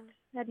that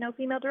had no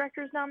female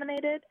directors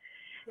nominated.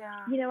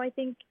 Yeah. I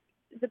think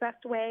the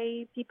best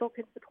way people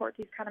can support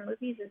these kind of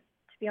movies is,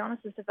 to be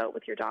honest, is to vote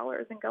with your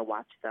dollars and go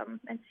watch them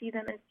and see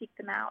them and seek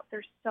them out.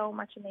 There's so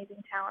much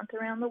amazing talent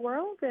around the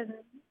world, and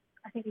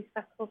I think these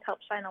festivals help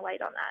shine a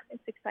light on that.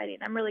 It's exciting.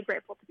 I'm really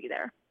grateful to be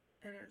there.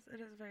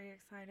 It is very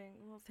exciting.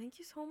 Well, thank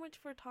you so much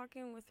for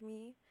talking with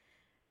me,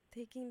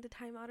 taking the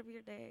time out of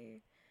your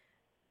day.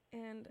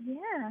 And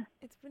yeah,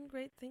 it's been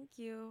great. Thank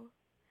you.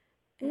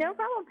 No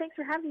problem. Thanks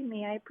for having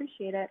me. I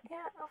appreciate it.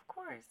 Yeah, of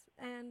course.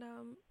 And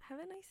have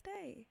a nice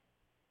day.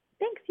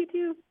 Thanks, you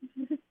too.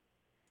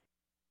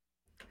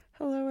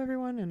 Hello,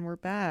 everyone, and we're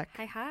back.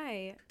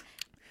 Hi.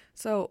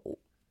 So,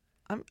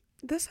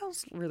 this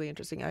sounds really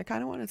interesting. I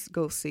kind of want to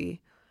go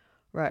see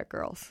Riot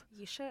Girls.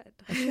 You should.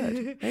 I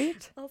should,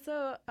 right?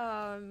 Also,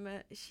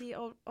 she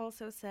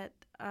also said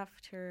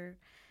after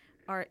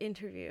our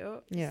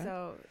interview,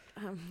 so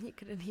you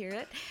couldn't hear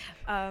it,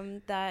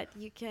 that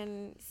you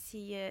can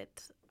see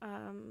it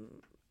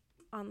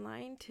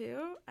online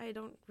too. I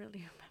don't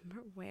really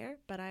remember where,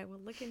 but I will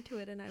look into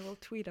it and I will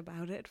tweet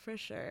about it for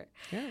sure.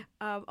 Yeah.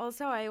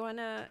 Also, I want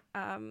to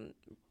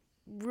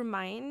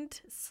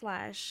remind /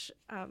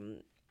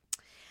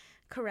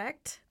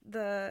 correct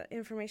the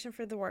information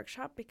for the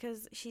workshop,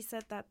 because she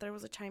said that there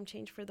was a time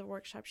change for the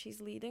workshop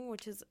she's leading,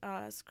 which is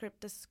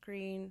script to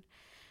screen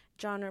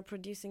genre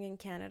producing in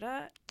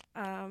Canada.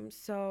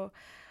 So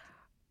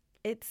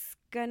it's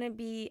gonna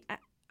be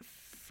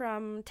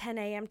from 10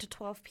 a.m. to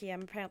 12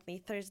 p.m. apparently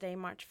Thursday,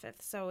 March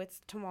 5th. So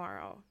it's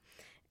tomorrow,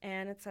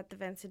 and it's at the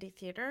Vancity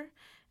Theater.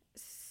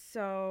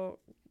 So,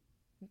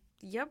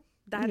 yep.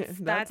 That's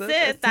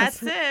it.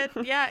 That's it.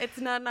 Yeah, it's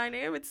not 9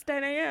 a.m. It's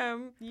 10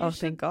 a.m.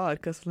 Thank God,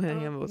 because 9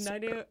 a.m. was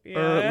 9 a.m.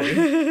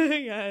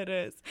 early. Yeah, it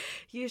is.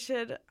 You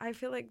should. I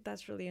feel like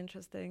that's really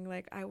interesting.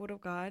 Like, I would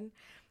have gone,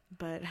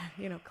 but,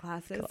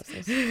 classes.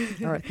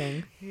 Are a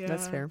thing. Yeah.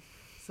 That's fair.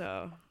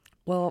 So.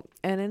 Well,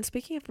 and then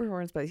speaking of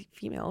performance by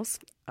females,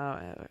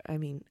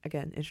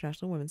 again,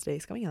 International Women's Day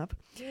is coming up.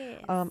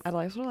 Yes. I'd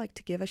also like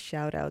to give a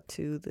shout out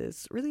to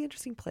this really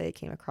interesting play I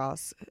came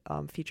across,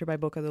 featured by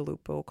Boca del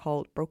Lupo,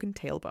 called Broken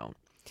Tailbone.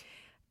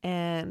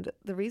 And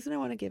the reason I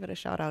want to give it a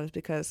shout out is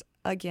because,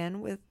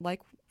 again, with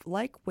like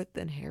with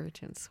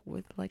Inheritance,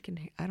 with I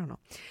don't know,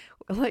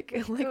 like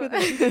with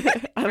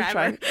I'm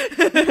trying.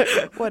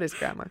 What is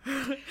grammar?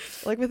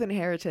 Like with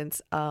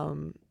Inheritance,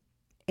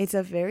 it's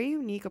a very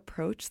unique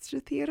approach to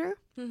theater.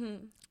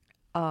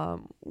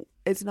 Mm-hmm.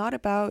 It's not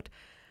about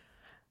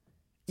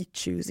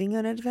choosing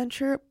an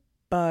adventure,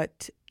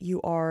 but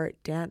you are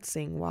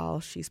dancing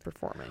while she's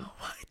performing.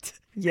 What?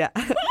 Yeah.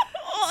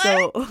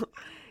 So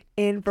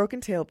in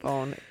Broken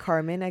Tailbone,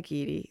 Carmen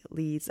Aguirre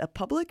leads a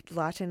public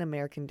Latin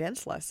American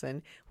dance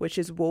lesson, which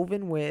is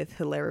woven with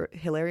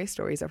hilarious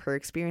stories of her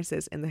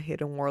experiences in the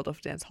hidden world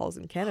of dance halls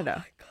in Canada. Oh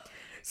my God.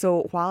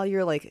 So while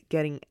you're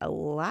getting a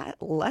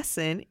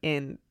lesson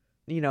in,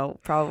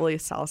 probably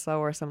salsa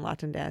or some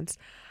Latin dance,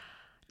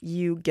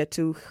 you get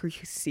to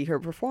see her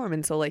perform.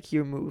 And so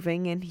you're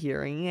moving and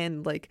hearing,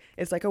 and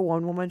it's like a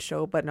one-woman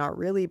show, but not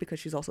really,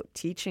 because she's also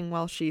teaching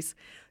while she's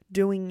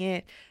doing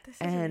it. This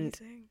is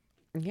amazing.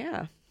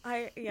 Yeah.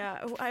 I've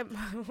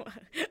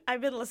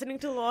been listening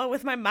to Law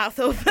with my mouth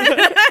open.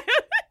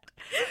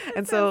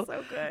 And so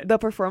good. The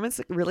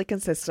performance really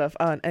consists of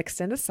an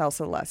extended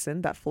salsa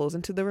lesson that flows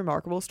into the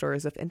remarkable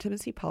stories of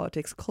intimacy,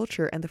 politics,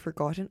 culture, and the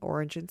forgotten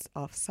origins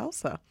of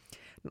salsa.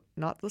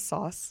 Not the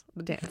sauce,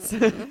 the dance.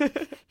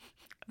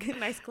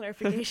 Nice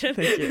clarification.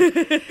 Thank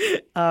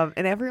you.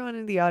 And everyone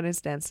in the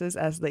audience dances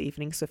as the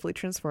evening swiftly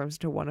transforms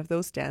into one of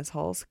those dance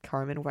halls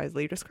Carmen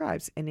wisely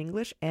describes in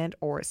English and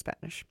or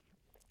Spanish.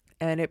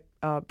 And it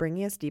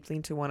bringing us deeply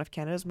into one of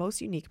Canada's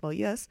most unique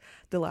milieus,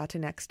 the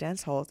Latinx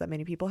dance halls that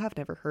many people have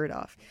never heard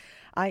of.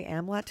 I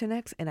am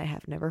Latinx, and I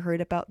have never heard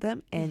about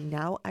them, and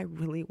now I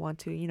really want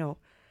to,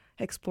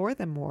 explore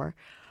them more.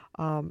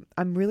 I'm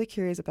really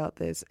curious about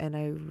this, and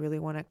I really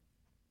want to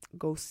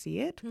go see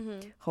it.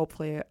 Mm-hmm.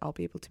 Hopefully I'll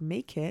be able to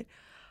make it.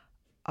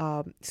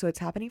 So it's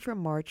happening from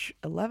March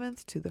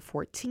 11th to the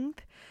 14th.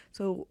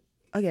 So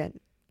again,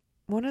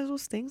 one of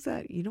those things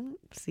that you don't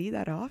see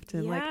that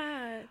often.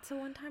 Yeah, it's a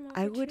one-time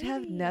opportunity. I would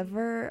have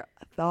never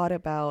thought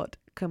about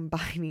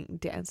combining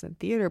dance and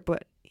theater,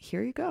 but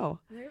here you go.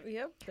 There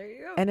you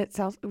go. And it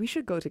sounds, we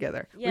should go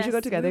together. Yes. We should go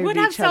together. We would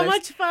have so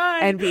much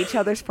fun. And be each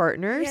other's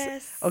partners.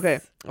 Yes. Okay,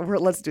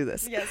 let's do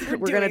this. Yes, we're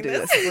going to do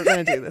this. We're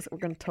going to do this. We're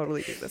going to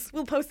totally do this.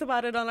 We'll post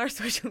about it on our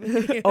social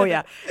media. Oh,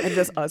 yeah. And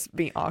just us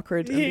being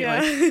awkward and being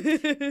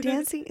like,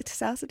 dancing, it's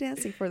salsa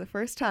dancing for the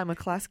first time, a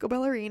classical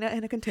ballerina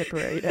and a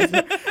contemporary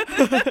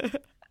dancer.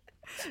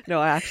 No,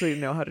 I actually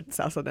know how to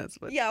salsa dance.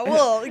 But yeah,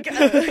 well.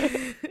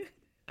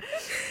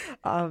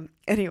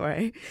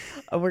 Anyway,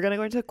 we're gonna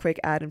go into a quick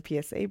ad and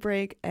PSA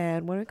break,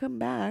 and when we come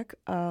back,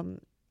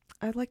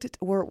 I'd like to.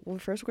 We're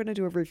gonna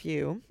do a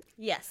review.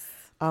 Yes.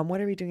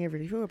 What are we doing a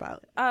review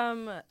about?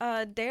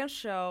 A dance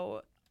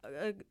show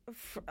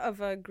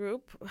of a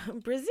group,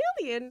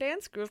 Brazilian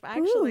dance group,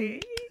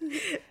 actually.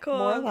 Cool.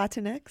 More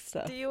Latinx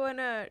stuff. Do you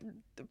wanna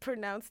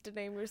pronounce the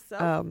name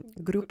yourself?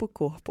 Grupo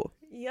Corpo.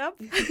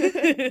 Yep.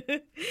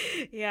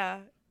 Yeah.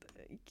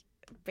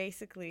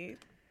 Basically,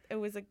 it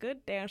was a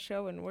good dance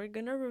show, and we're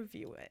gonna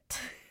review it.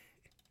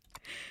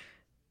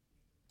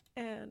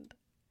 And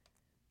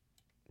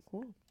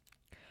cool.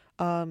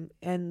 And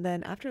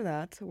then after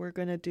that, we're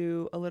gonna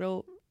do a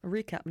little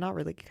recap. Not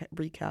really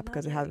recap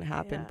because it hasn't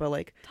happened,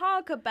 but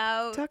talk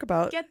about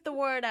get the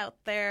word out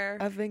there.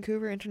 A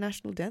Vancouver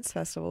International Dance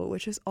Festival,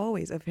 which is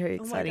always a very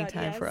exciting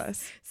time for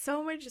us.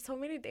 So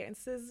many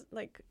dances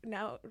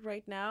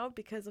right now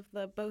because of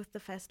both the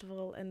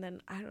festival and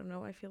then I don't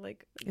know. I feel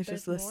like it's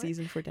just the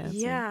season for dancing.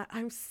 Yeah,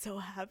 I'm so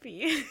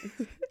happy.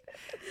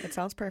 It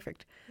sounds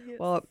perfect. Yes.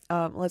 Well,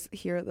 let's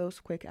hear those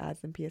quick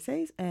ads and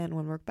PSAs, and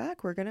when we're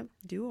back, we're gonna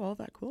do all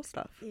that cool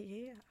stuff.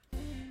 Yeah.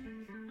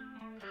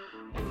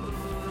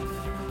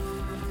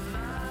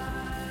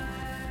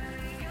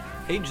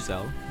 Hey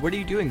Giselle, what are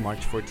you doing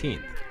March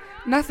 14th?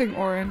 Nothing,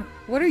 Oren.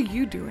 What are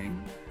you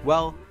doing?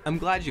 Well, I'm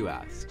glad you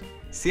asked.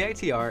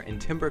 CITR and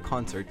Timber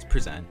Concerts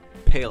present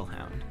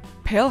Palehound.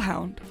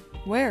 Palehound?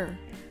 Where?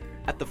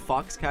 At the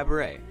Fox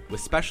Cabaret,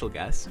 with special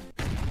guest,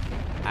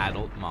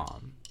 Adult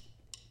Mom.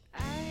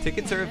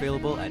 Tickets are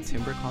available at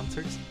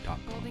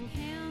timberconcerts.com.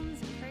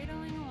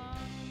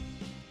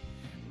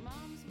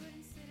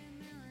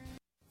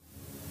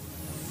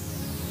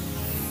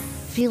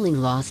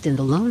 Feeling lost in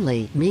the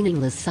lonely,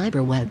 meaningless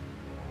cyberweb?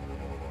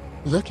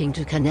 Looking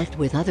to connect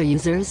with other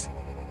users?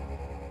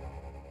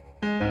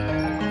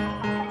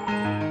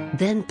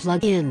 Then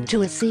plug in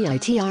to a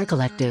CITR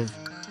collective.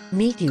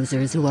 Meet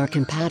users who are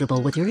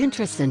compatible with your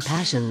interests and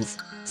passions.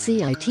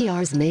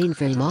 CITR's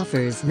mainframe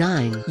offers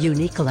 9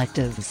 unique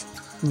collectives: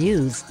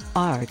 news,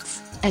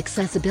 arts,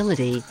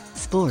 accessibility,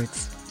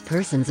 sports,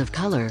 persons of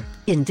color,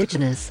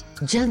 indigenous,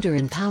 gender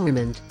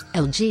empowerment,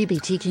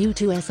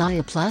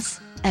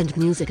 LGBTQ2SIA+, and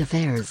music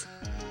affairs.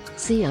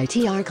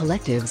 CITR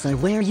collectives are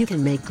where you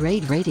can make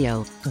great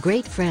radio,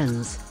 great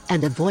friends,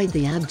 and avoid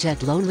the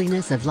abject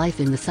loneliness of life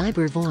in the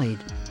cyber void.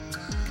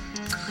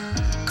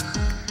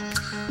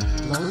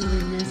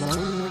 Loneliness,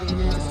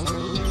 loneliness,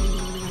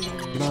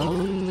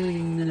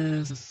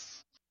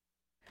 loneliness.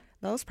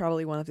 That was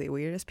probably one of the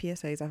weirdest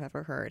PSAs I've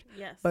ever heard.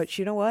 Yes. But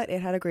you know what?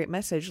 It had a great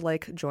message,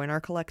 like, join our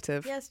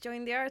collective. Yes,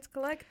 join the Arts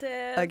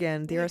Collective.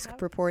 Again, the Arts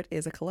Report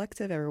is a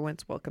collective.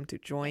 Everyone's welcome to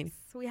join.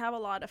 Yes, we have a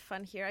lot of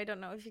fun here. I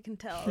don't know if you can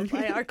tell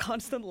by our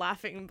constant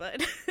laughing,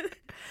 but...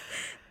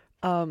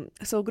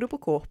 So Grupo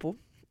Corpo,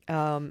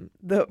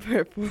 the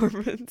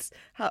performance,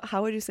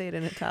 how would you say it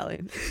in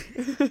Italian?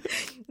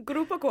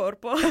 Grupo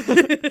Corpo.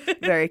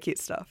 Very cute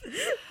stuff.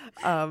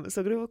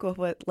 So Grupo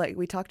Corpo, like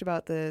we talked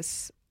about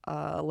this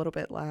a little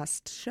bit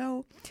last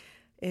show.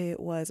 It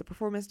was a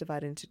performance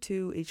divided into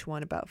 2, each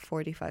one about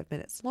 45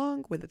 minutes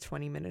long with a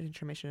 20-minute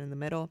intermission in the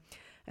middle.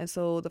 And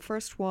so the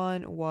first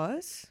one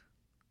was...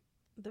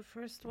 That's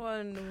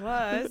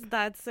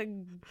a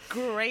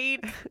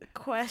great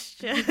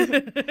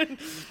question.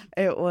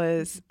 It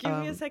was... Give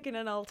me a second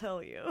and I'll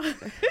tell you.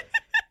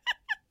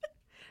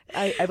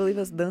 I believe it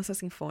was Dança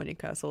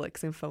Sinfônica, so like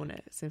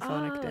symphonic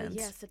dance.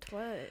 Yes, it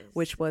was.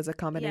 Which was a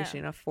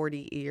combination of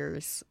 40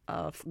 years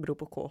of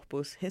Grupo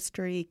Corpo's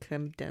history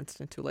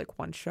condensed into like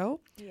one show.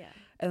 Yeah.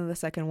 And the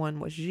second one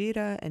was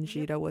Gira, and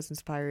Gira was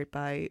inspired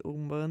by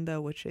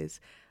Umbanda, which is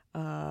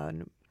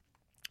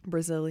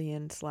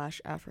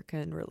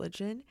Brazilian/African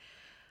religion.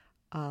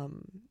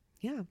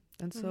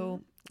 And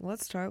so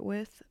let's start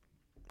with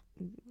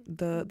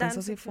the Dança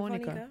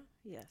Sinfônica.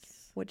 Yes.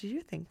 What did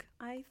you think?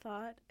 I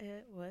thought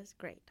it was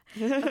great.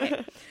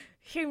 Okay,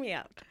 hear me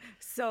out.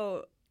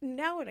 So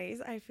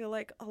nowadays, I feel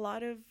like a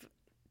lot of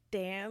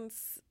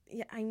dance,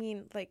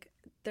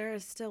 there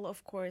is still,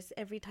 of course,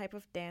 every type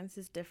of dance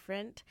is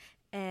different.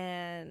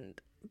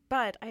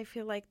 But I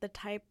feel like the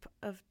type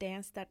of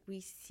dance that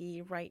we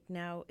see right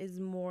now is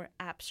more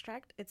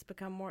abstract. It's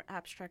become more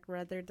abstract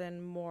rather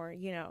than more,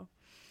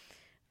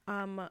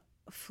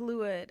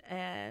 fluid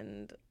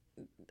and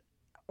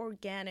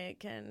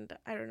organic, and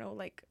I don't know,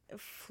 like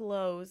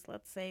flows.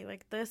 Let's say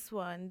like this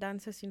one,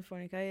 Danza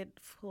Sinfónica, it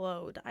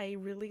flowed. I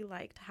really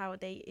liked how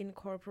they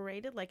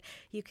incorporated, like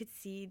you could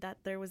see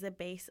that there was a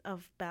base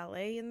of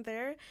ballet in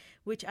there,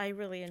 which I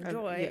really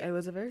enjoy. It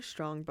was a very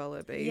strong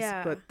ballet base,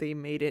 but they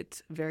made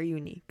it very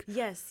unique.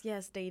 Yes,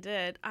 they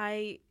did.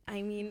 I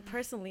mean,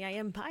 personally, I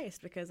am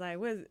biased because I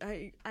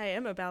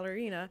am a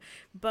ballerina,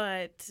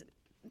 but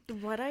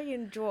what I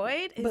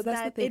enjoyed is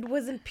that it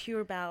wasn't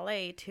pure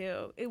ballet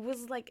too. It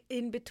was like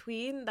in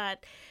between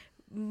that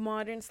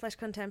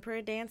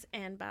modern/contemporary dance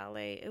and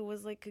ballet. It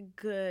was like a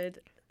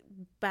good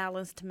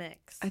balanced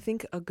mix. I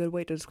think a good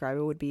way to describe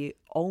it would be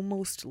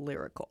almost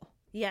lyrical.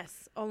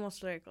 Yes,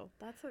 almost lyrical.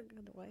 That's a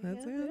good way.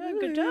 That's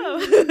good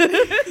job.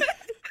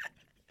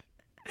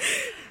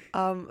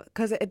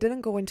 Because it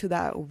didn't go into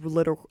that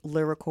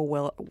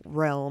lyrical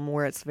realm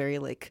where it's very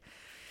like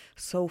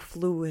so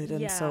fluid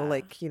and so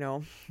like,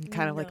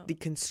 kind of like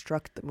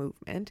deconstruct the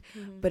movement,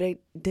 but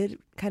it did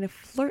kind of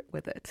flirt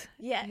with it.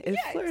 It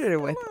flirted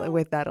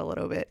with that a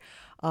little bit,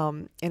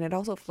 and it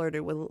also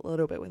flirted with a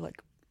little bit with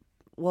like,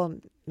 well,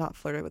 not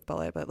flirted with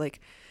ballet, but like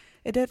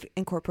it did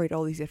incorporate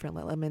all these different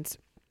elements.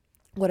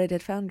 What I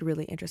did found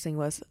really interesting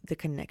was the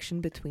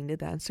connection between the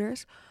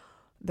dancers.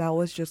 That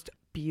was just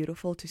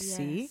beautiful to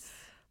see.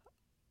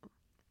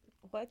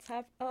 What's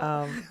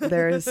happening?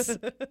 There's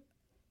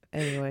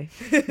Anyway,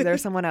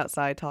 there's someone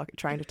outside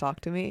trying to talk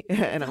to me,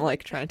 and I'm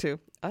like I don't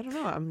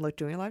know, I'm like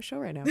doing a live show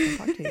right now. I can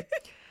talk to you.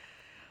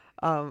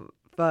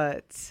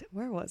 But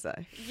where was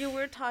I? You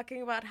were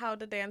talking about how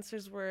the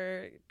dancers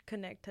were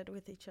connected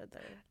with each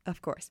other.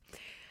 Of course.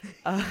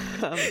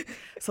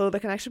 So the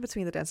connection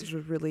between the dancers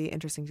was really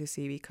interesting to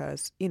see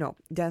because,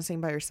 dancing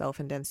by yourself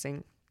and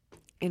dancing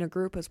in a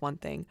group is one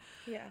thing.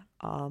 Yeah.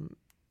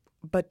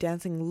 But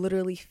dancing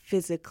literally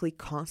physically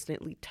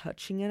constantly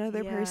touching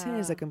another person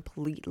is a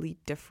completely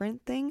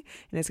different thing,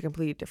 and it's a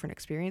completely different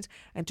experience.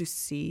 And to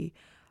see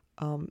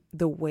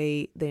the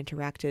way they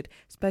interacted,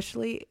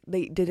 especially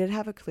they did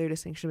have a clear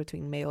distinction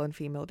between male and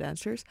female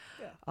dancers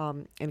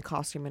in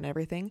costume and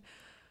everything.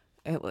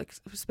 And like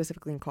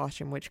specifically in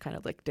costume, which kind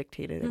of like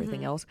dictated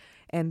everything else.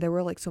 And there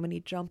were like so many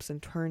jumps and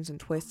turns and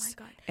twists,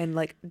 and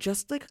like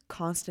just like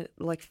constant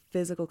like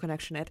physical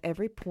connection at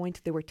every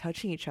point. They were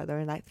touching each other,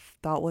 and I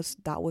thought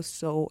that was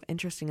so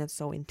interesting and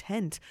so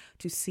intense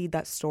to see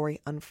that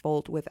story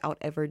unfold without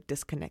ever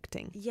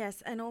disconnecting.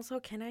 Yes, and also,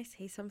 can I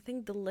say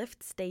something? The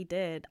lifts they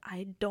did,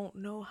 I don't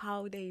know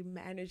how they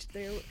managed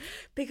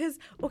because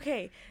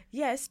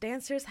yes,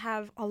 dancers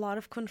have a lot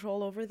of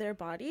control over their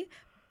body.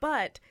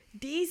 But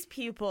these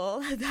people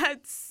that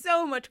had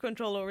so much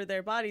control over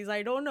their bodies,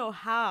 I don't know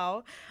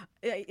how.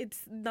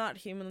 It's not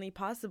humanly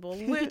possible.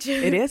 Which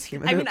it is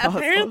humanly possible.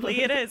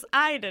 Apparently it is.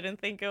 I didn't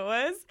think it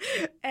was.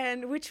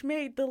 And which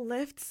made the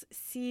lifts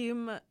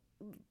seem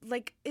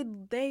like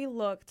they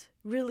looked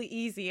really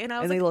easy, and I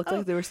was they like, looked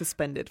like they were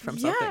suspended from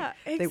something. Yeah,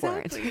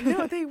 exactly. They weren't.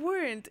 No, they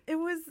weren't. It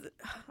was.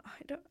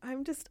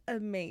 I'm just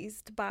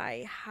amazed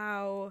by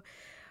how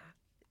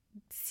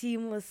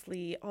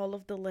seamlessly all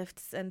of the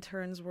lifts and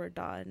turns were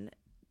done,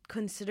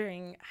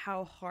 considering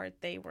how hard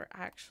they were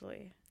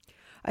actually.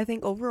 I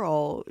think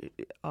overall,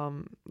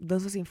 Dança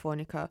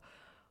Sinfônica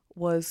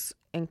was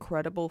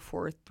incredible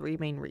for three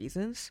main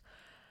reasons.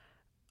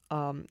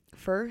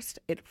 First,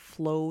 it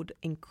flowed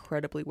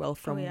incredibly well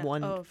from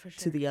one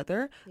to the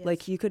other. Yes.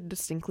 Like, you could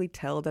distinctly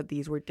tell that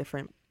these were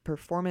different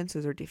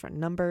performances or different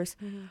numbers.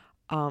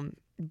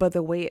 But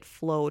the way it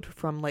flowed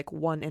from like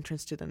one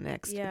entrance to the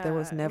next, there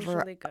was never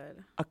really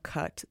a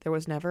cut. There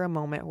was never a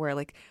moment where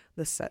like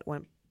the set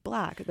went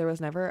black. There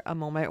was never a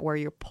moment where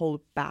you're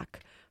pulled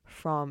back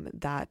from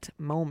that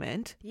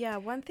moment. Yeah,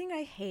 one thing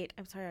I hate,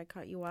 I'm sorry I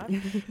cut you off,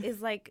 is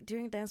like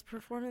during dance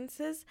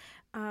performances,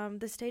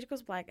 the stage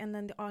goes black and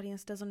then the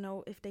audience doesn't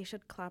know if they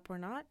should clap or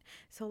not.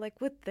 So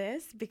like with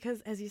this, because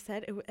as you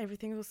said,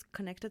 everything was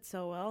connected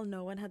so well,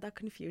 no one had that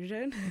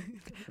confusion.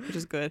 Which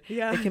is good.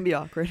 Yeah. It can be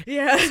awkward.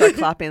 Yeah. Start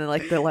clapping and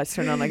like the lights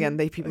turn on again.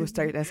 People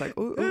start, it's like,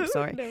 ooh,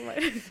 sorry.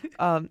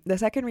 The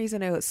second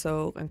reason it was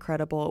so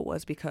incredible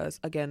was because,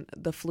 again,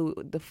 the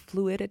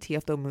fluidity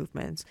of the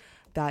movements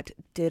that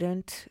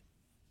didn't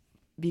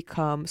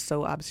become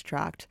so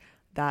abstract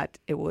that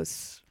it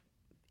was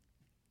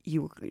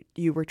you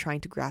were trying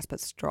to grasp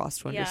at straws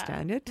to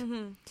understand it.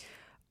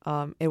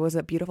 It was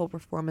a beautiful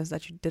performance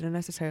that you didn't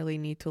necessarily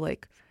need to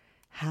like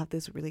have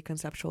this really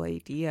conceptual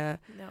idea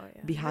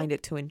behind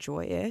it to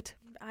enjoy it.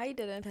 I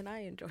didn't, and I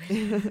enjoyed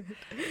it.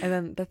 And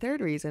then the third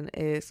reason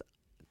is,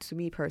 to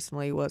me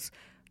personally, was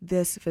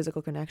this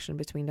physical connection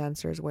between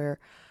dancers where,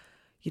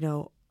 you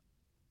know,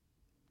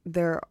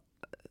 there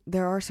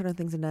are certain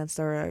things in dance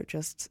that are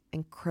just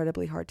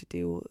incredibly hard to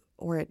do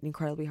or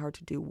incredibly hard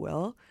to do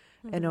well.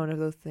 And one of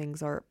those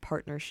things are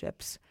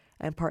partnerships,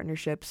 and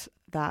partnerships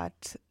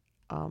that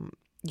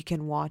you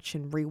can watch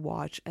and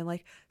rewatch. And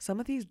like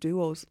some of these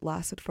duos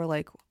lasted for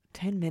like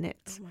 10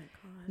 minutes. Oh my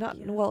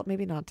God. Well,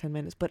 maybe not 10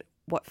 minutes, but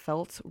what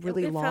felt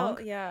really long.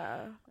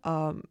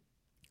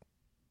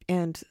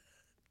 And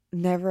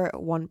never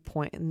at one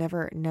point,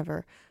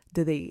 never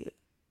did they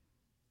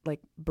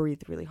like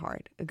breathe really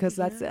hard, because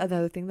that's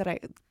another thing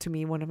that to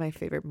me, one of my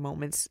favorite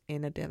moments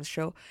in a dance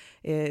show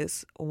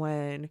is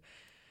when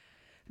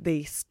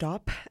they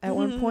stop at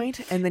one point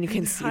and then you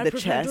can see the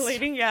chest.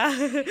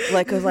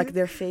 Like, cause like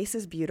their face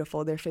is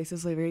beautiful, their face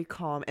is like very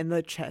calm, and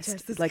the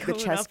chest like the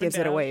chest gives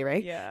it away,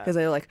 right? Because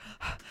they're like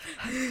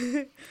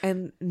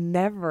and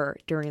never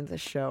during the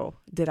show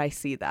did I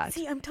see that.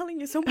 See, I'm telling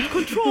you, so much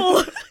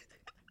control.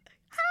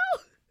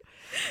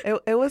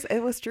 It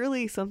was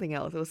truly something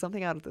else. It was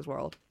something out of this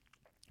world.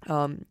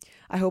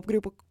 I hope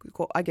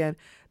again,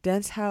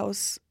 Dance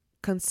House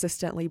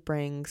consistently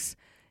brings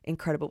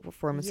incredible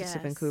performances to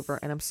Vancouver,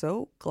 and I'm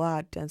so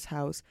glad Dance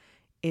House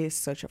is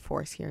such a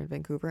force here in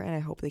Vancouver, and I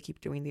hope they keep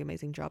doing the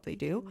amazing job they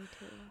do,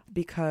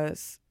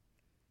 because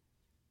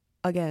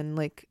again,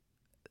 like,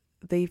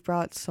 they've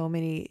brought so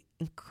many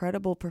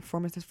incredible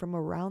performances from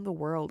around the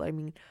world. I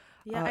mean,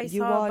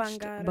 you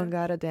watched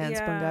Bangara Dance.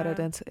 Bangara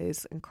Dance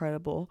is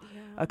incredible.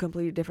 A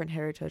completely different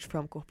heritage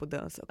from Corpo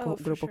Dança,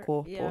 Grupo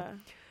Corpo.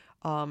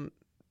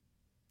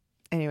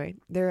 Anyway,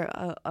 there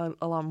are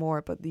a lot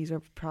more, but these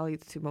are probably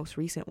the two most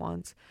recent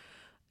ones.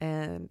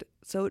 And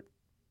so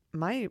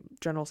my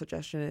general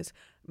suggestion is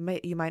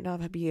you might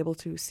not be able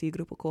to see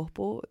Grupo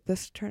Corpo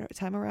this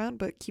time around,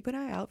 but keep an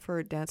eye out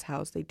for Dance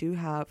House. They do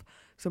have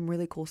some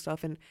really cool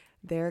stuff, and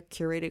their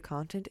curated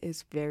content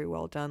is very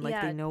well done.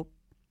 Like, they know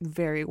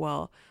very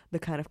well the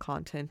kind of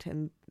content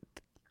and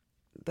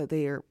that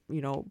they are,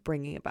 you know,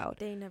 bringing about.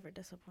 They never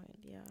disappoint,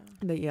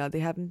 They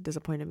haven't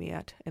disappointed me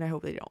yet, and I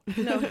hope they don't.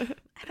 No,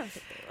 I don't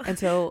think they will. And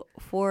so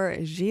for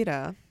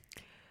Gira,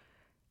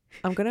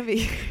 I'm gonna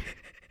be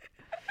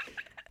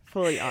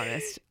fully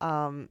honest.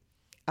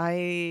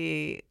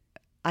 I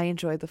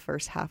enjoyed the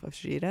first half of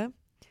Gira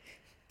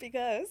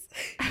because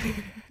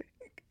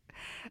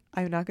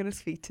I'm not gonna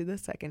speak to the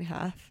second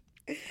half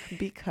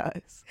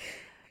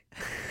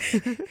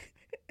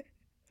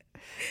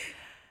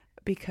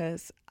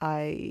because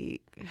I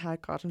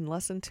had gotten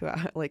less than 2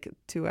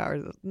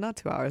 hours, not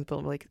 2 hours,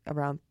 but like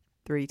around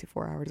 3 to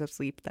 4 hours of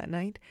sleep that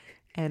night.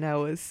 And I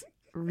was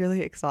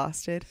really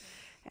exhausted.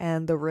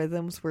 And the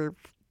rhythms were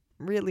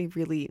really,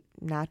 really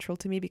natural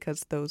to me,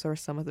 because those are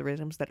some of the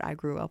rhythms that I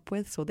grew up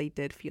with. So they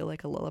did feel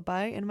like a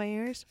lullaby in my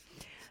ears.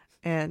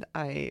 And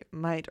I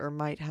might or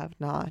might have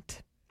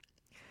not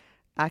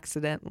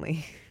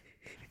accidentally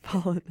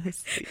fallen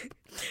asleep.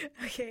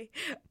 Okay,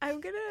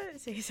 I'm gonna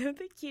say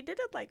something. You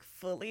didn't like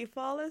fully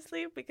fall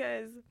asleep,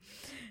 because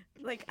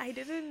like I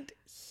didn't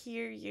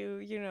hear you,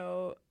 you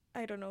know,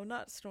 I don't know,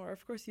 not snore.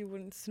 Of course, you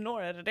wouldn't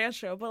snore at a dance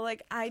show, but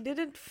like I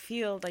didn't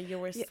feel that you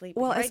were sleeping.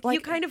 well, right? it's like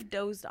you kind of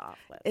dozed off.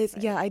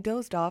 I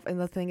dozed off, and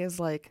the thing is,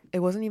 like, it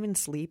wasn't even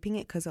sleeping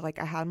it because like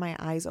I had my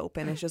eyes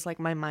open. It's just like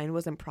my mind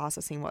wasn't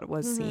processing what it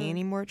was seeing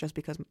anymore, just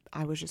because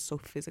I was just so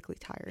physically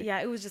tired.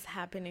 Yeah, it was just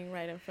happening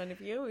right in front of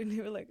you, and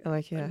you were like,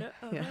 yeah, no,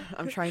 yeah.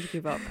 I'm trying to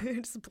keep up.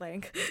 just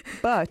blank.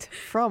 But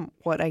from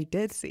what I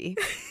did see.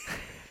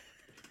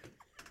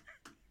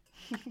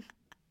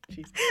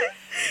 Jeez.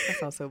 That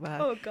sounds so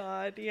bad. Oh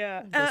God,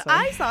 yeah. So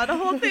I saw the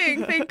whole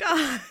thing. Thank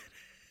God.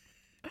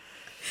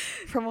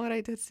 From what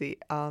I did see,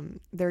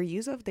 their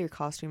use of their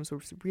costumes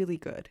was really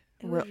good.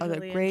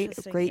 Really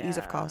Great use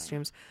of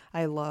costumes.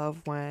 I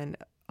love when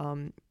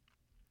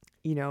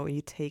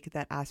you take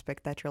that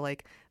aspect that you're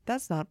like,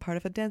 that's not part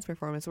of a dance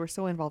performance. We're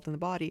so involved in the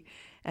body,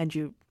 and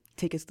you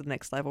take it to the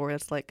next level where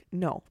it's like,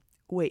 no,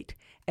 wait,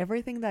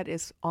 everything that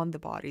is on the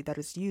body, that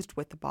is used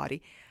with the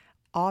body,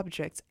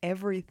 objects,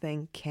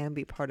 everything can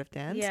be part of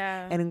dance.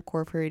 Yeah. And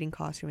incorporating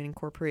costume and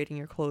incorporating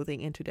your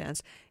clothing into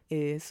dance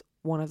is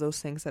one of those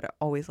things that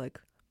always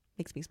like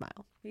makes me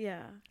smile.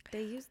 Yeah,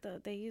 they used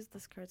the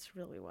skirts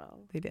really well.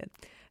 They did.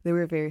 They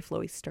were very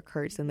flowy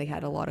skirts, and they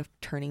had a lot of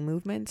turning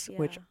movements,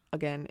 which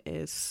again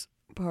is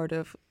part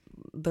of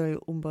the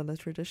Umbanda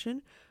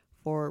tradition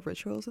for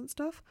rituals and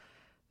stuff.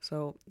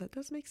 So that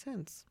does make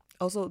sense.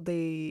 Also,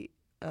 they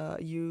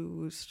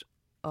used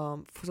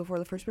so for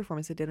the first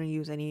performance, they didn't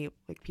use any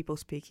like people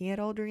speaking at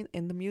all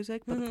in the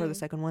music, but for the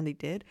second one they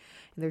did,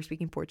 and they were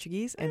speaking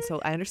Portuguese, and so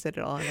I understood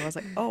it all, and I was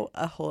like, oh,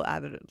 a whole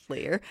added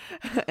layer.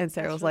 And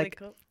Sarah was really like,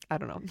 cool. I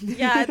don't know.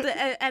 Yeah,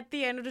 at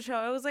the end of the show,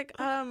 I was like,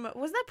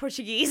 was that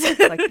Portuguese?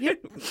 Like, yep,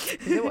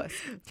 it was.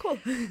 Cool.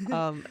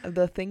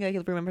 The thing I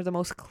can remember the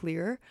most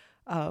clear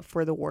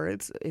for the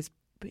words is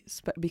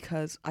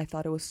because I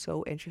thought it was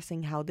so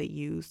interesting how they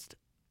used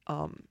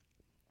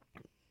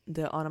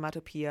the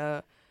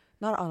onomatopoeia,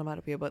 not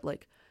onomatopoeia, but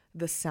like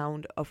the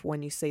sound of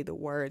when you say the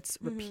words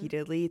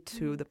repeatedly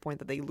to the point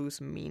that they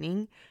lose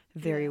meaning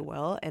very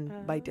well,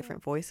 and by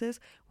different voices,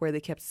 where they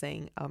kept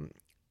saying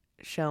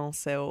chão,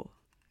 céu,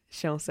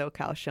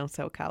 caos, chão,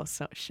 céu,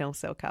 caos, chão,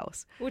 céu,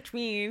 caos. Which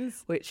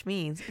means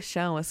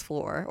chão is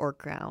floor or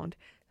ground,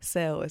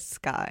 céu is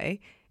sky,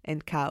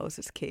 and caos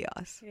is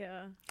chaos.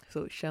 Yeah.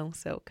 So chão,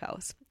 céu,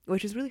 caos,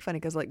 which is really funny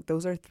because like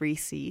those are 3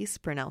 C's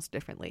pronounced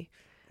differently.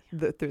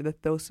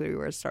 Those 3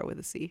 words start with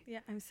a C. Yeah,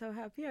 I'm so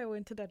happy I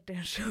went to that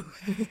dance show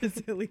with a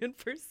Brazilian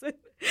person.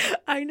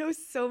 I know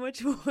so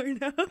much more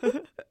now.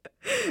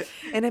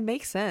 And it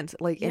makes sense.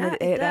 Like, yeah,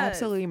 it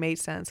absolutely made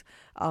sense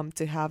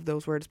to have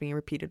those words being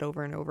repeated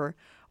over and over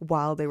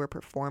while they were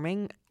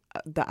performing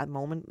that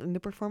moment in the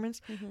performance,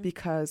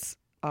 because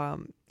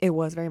it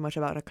was very much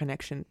about a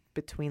connection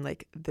between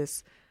like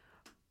this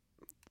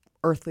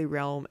earthly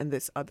realm and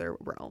this other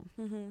realm,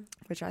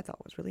 which I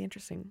thought was really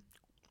interesting.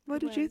 What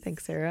did you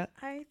think, Sarah?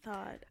 I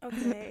thought,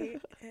 okay,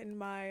 in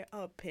my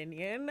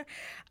opinion,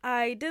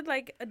 I did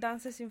like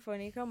Danza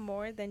Sinfónica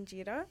more than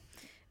Gira,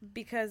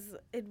 because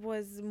it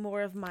was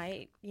more of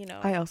my,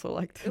 I also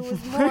liked it. It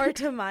was more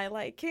to my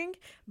liking.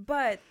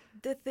 But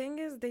the thing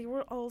is, they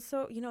were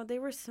also, they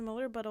were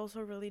similar, but also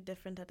really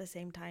different at the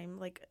same time.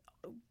 Like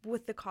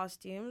with the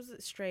costumes,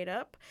 straight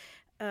up.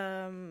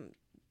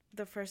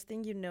 The first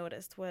thing you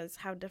noticed was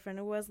how different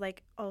it was.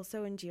 Like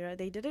also in Gira,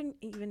 they didn't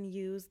even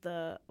use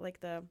the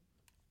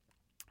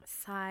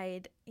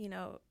side,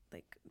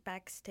 like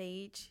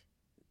backstage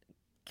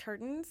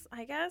curtains,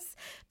 I guess,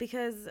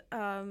 because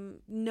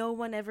no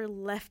one ever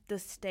left the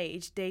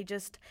stage. They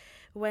just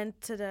went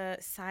to the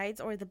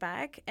sides or the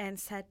back and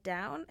sat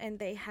down, and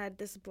they had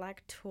this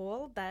black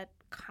tulle that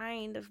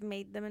kind of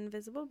made them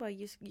invisible, but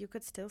you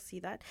could still see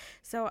that.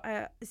 So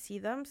see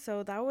them.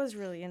 So that was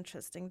really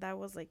interesting. That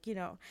was like,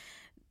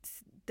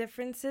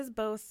 differences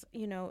both,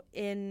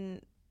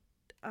 in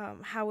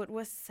how it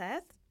was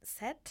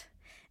set.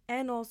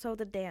 And also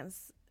the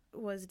dance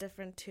was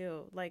different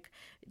too. Like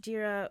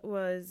Gira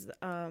was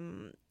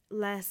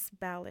less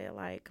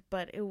ballet-like,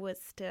 but it was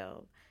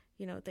still,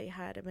 they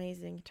had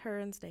amazing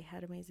turns, they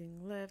had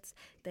amazing lifts,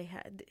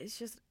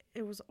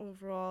 it was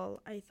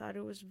overall, I thought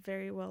it was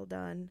very well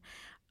done.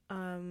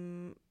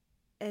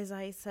 As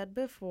I said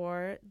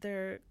before,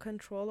 their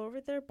control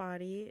over their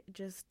body,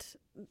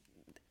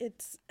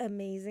 it's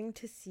amazing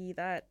to see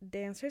that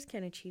dancers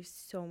can achieve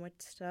so much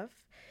stuff.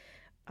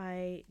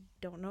 I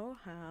don't know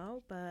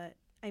how, but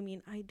I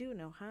mean, I do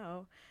know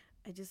how.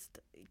 I just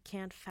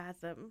can't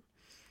fathom.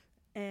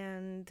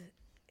 And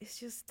it's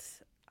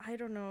just, I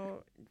don't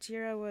know.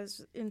 Gira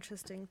was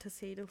interesting to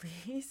say the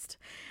least,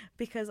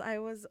 because I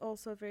was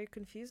also very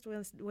confused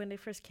when they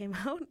first came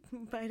out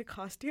by the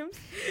costumes.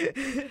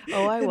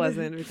 Oh, I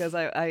wasn't, because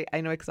I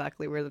know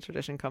exactly where the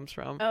tradition comes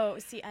from. Oh,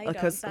 see, I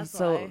don't. That's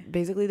so why.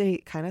 Basically, they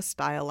kind of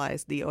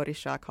stylized the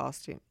Orisha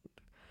costume.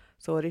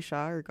 So Orisha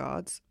are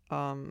gods.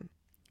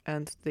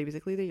 And they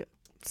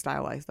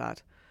stylized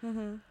that.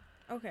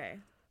 Okay.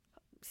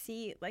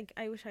 See, like,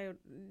 I wish I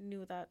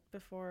knew that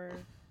before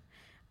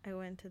I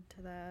went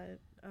into that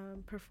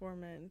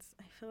performance.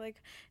 I feel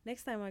like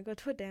next time I go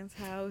to a dance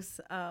house,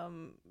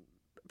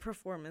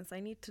 performance. I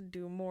need to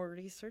do more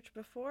research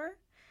before.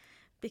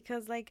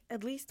 Because, like,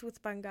 at least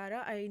with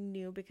Bangara, I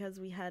knew because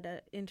we had an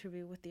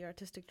interview with the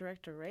artistic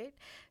director, right?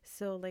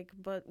 So, like,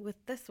 but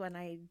with this one,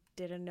 I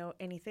didn't know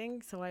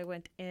anything. So I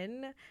went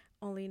in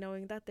only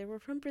knowing that they were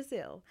from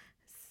Brazil.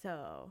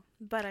 So,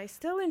 but I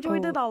still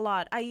enjoyed it a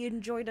lot. I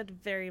enjoyed it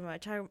very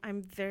much.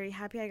 I'm very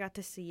happy I got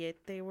to see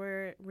it. They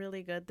were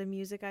really good. The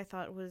music I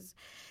thought was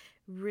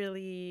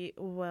really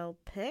well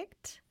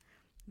picked.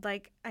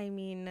 Like, I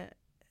mean, in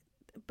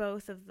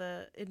both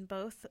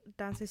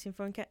Dança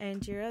Sinfônica and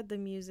Gira, the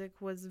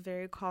music was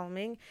very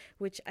calming,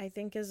 which I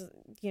think is,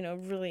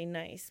 really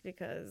nice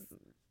because,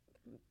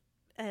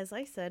 as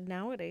I said,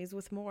 nowadays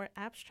with more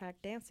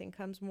abstract dancing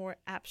comes more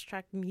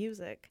abstract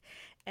music,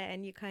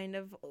 and you kind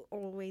of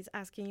always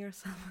asking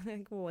yourself,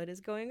 like, what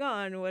is going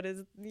on? What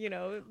is,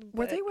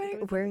 Were they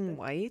wearing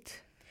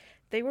white?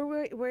 They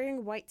were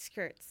wearing white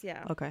skirts,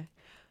 yeah. Okay.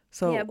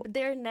 So yeah, but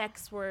their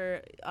necks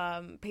were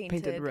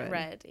painted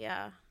red,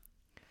 yeah.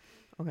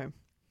 Okay.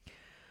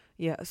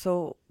 Yeah,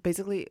 so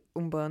basically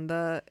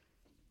Umbanda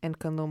and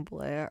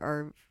Candomblé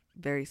are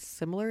very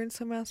similar in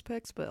some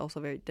aspects, but also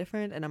very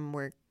different, and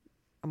I'm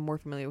more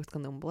familiar with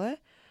Candomblé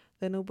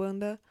than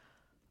Umbanda.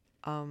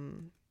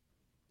 And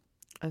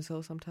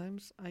so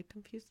sometimes I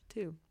confuse the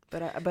two.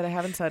 But I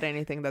haven't said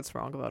anything that's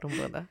wrong about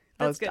Umbanda.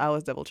 I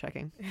was double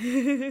checking.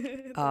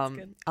 That's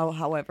good.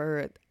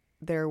 However,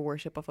 their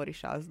worship of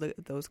Orishas,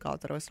 those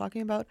gods that I was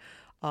talking about,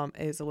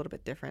 is a little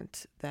bit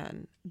different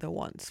than the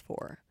ones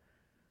for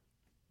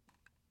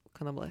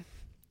Candomblé.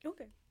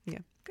 Okay. Yeah.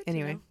 Good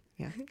anyway, to know.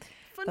 Yeah.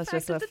 Fun That's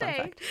fact just a of the fun day.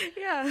 fact.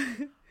 Yeah.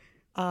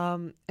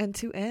 And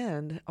to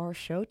end our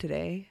show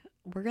today,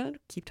 we're gonna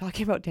keep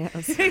talking about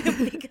dance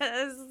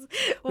because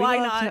why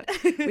not?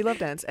 We love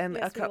dance, and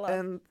Yes, we love.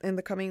 and in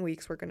the coming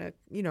weeks, we're gonna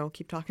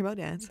keep talking about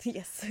dance.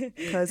 Yes.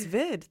 Because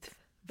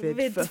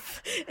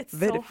It's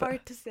so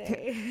hard to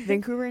say.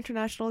 Vancouver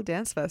International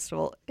Dance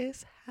Festival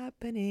is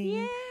happening.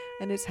 Yay!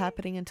 And it's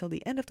happening until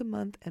the end of the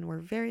month, and we're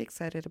very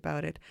excited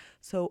about it.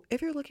 So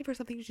if you're looking for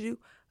something to do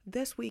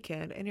this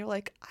weekend and you're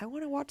like, I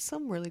want to watch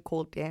some really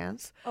cool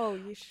dance. Oh,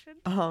 you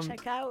should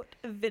check out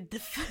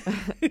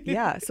VIDF.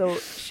 Yeah, so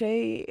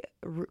Shay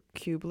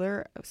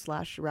Kubler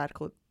 /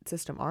 Radical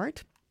System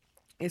Art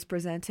is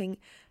presenting,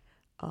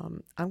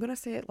 I'm going to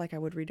say it like I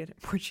would read it in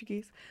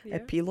Portuguese,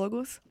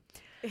 Epilogos.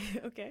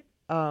 Okay.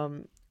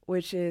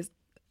 Which is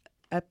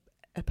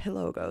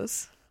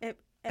epilogos.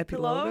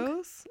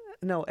 Epilogos?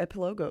 No,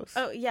 epilogos.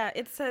 Oh, yeah,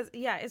 it's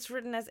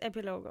written as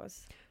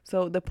epilogos.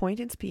 So the point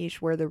in speech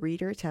where the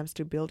reader attempts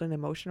to build an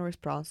emotional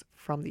response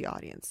from the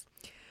audience.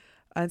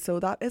 And so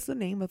that is the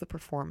name of the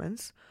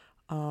performance.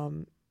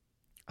 I'm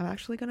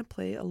actually going to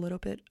play a little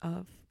bit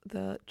of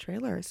the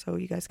trailer so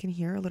you guys can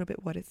hear a little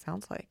bit what it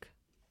sounds like.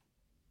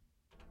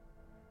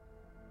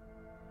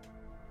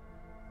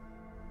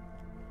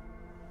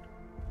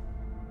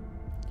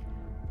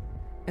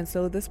 And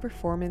so this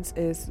performance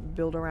is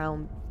built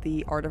around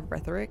the art of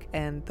rhetoric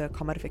and the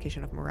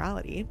commodification of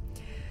morality,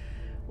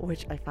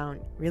 which I found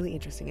really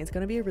interesting. It's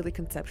going to be a really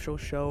conceptual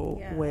show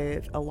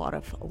with a lot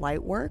of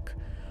light work,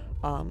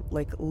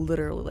 like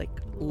literally like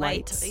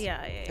lights.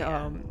 Yeah.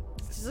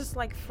 It's just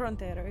like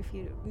Frontera, if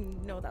you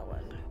know that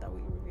one that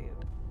we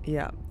reviewed.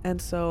 Yeah,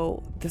 and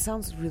so this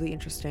sounds really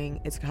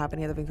interesting. It's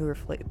happening at the Vancouver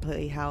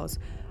Playhouse,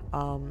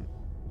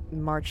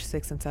 March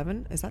 6th and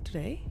 7th. Is that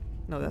today?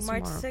 No, that's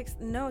March tomorrow. 6th.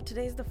 No,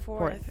 today's the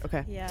 4th.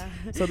 Okay. Yeah.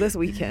 So this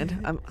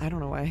weekend, I don't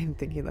know why I'm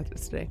thinking that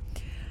it's today.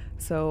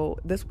 So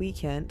this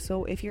weekend,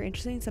 so if you're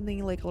interested in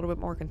something like a little bit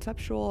more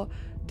conceptual,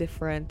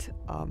 different,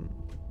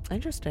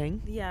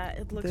 interesting. Yeah,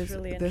 it looks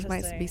really this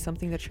interesting. might be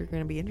something that you're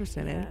going to be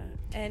interested in.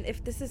 And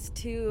if this is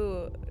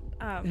too,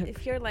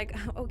 if you're like,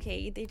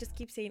 okay, they just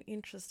keep saying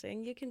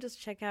interesting, you can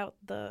just check out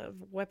the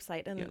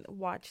website and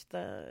watch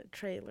the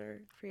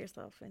trailer for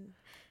yourself, and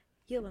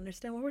you'll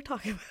understand what we're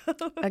talking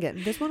about.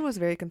 Again, this one was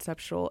very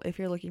conceptual. If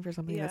you're looking for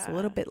something that's a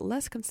little bit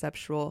less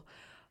conceptual,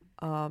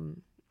 what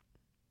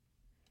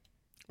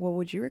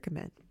would you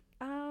recommend?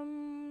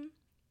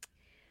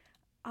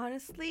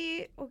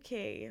 Honestly,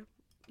 okay.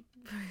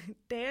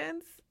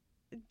 Dance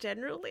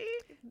generally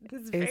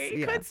is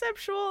very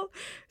conceptual,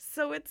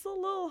 so it's a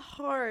little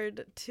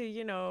hard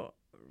to,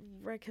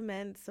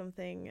 recommend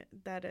something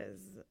that is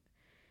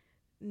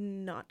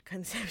not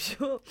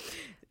conceptual.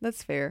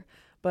 That's fair.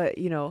 But,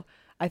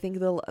 I think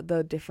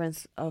the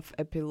difference of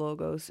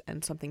epilogos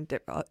and something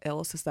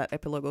else is that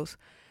epilogos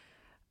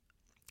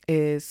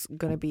is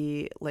going to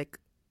be like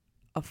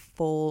a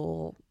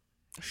full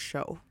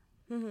show,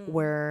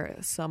 where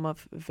some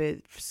of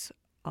Viv's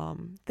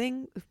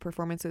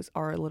performances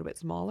are a little bit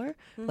smaller.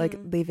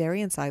 Like they vary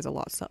in size a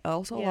lot. So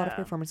also a lot of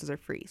performances are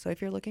free. So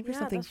if you're looking for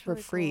something for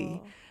really free,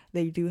 cool.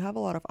 they do have a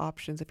lot of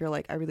options. If you're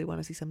like, I really want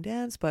to see some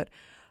dance, but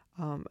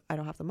I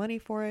don't have the money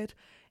for it.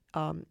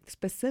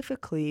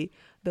 Specifically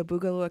the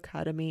Boogaloo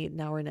Academy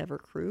Now or Never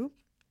crew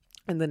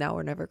and the Now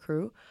or Never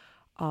crew,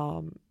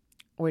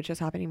 which is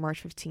happening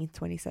March 15th,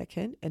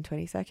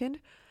 22nd.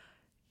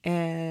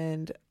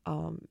 And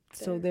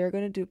so they're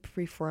going to do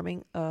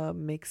performing a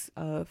mix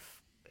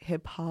of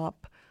hip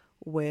hop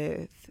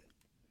with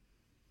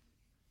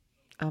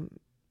I'm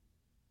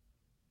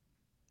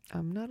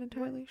not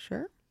entirely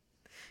sure.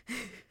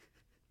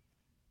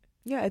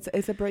 Yeah,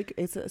 it's a break.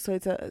 So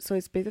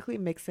it's basically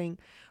mixing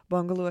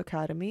Boogaloo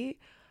Academy,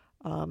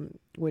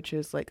 which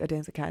is like a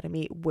dance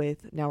academy,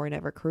 with Now or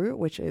Never crew,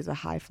 which is a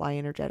high fly,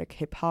 energetic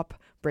hip hop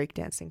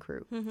breakdancing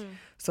crew.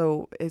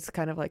 So it's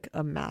kind of like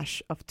a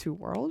mash of two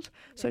worlds.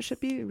 So it should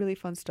be really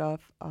fun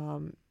stuff.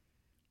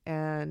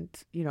 And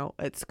you know,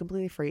 it's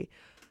completely free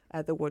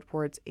at the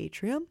Woodward's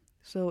atrium.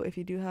 So if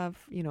you do have,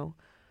 you know,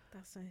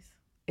 That's nice.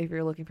 if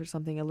you're looking for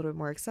something a little bit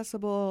more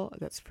accessible,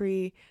 that's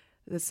free,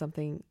 that's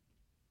something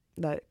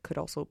that could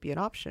also be an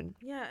option.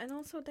 Yeah, and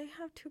also they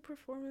have 2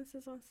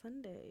 performances on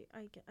Sunday.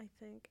 I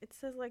think it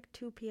says like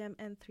 2 p.m.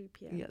 and 3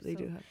 p.m. Yeah, they so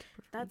do have 2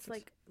 performances. That's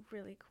like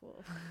really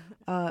cool.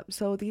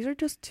 So these are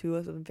just 2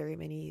 of the very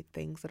many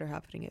things that are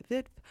happening at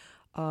VIF.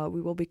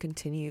 We will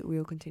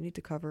continue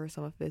to cover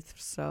some of this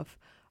stuff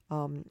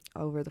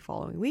over the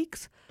following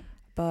weeks.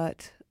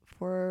 But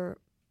for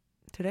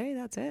today,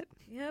 that's it.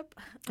 Yep.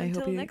 I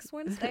Until hope you, next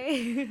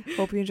Wednesday.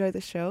 Hope you enjoyed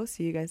the show.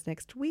 See you guys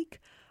next week.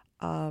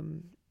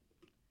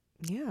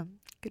 Yeah.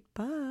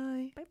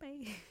 Goodbye.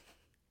 Bye-bye.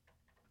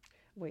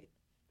 Wait.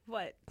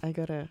 What? I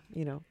gotta,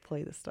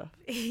 play this stuff.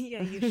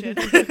 Yeah, you should.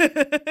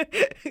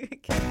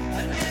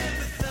 Okay.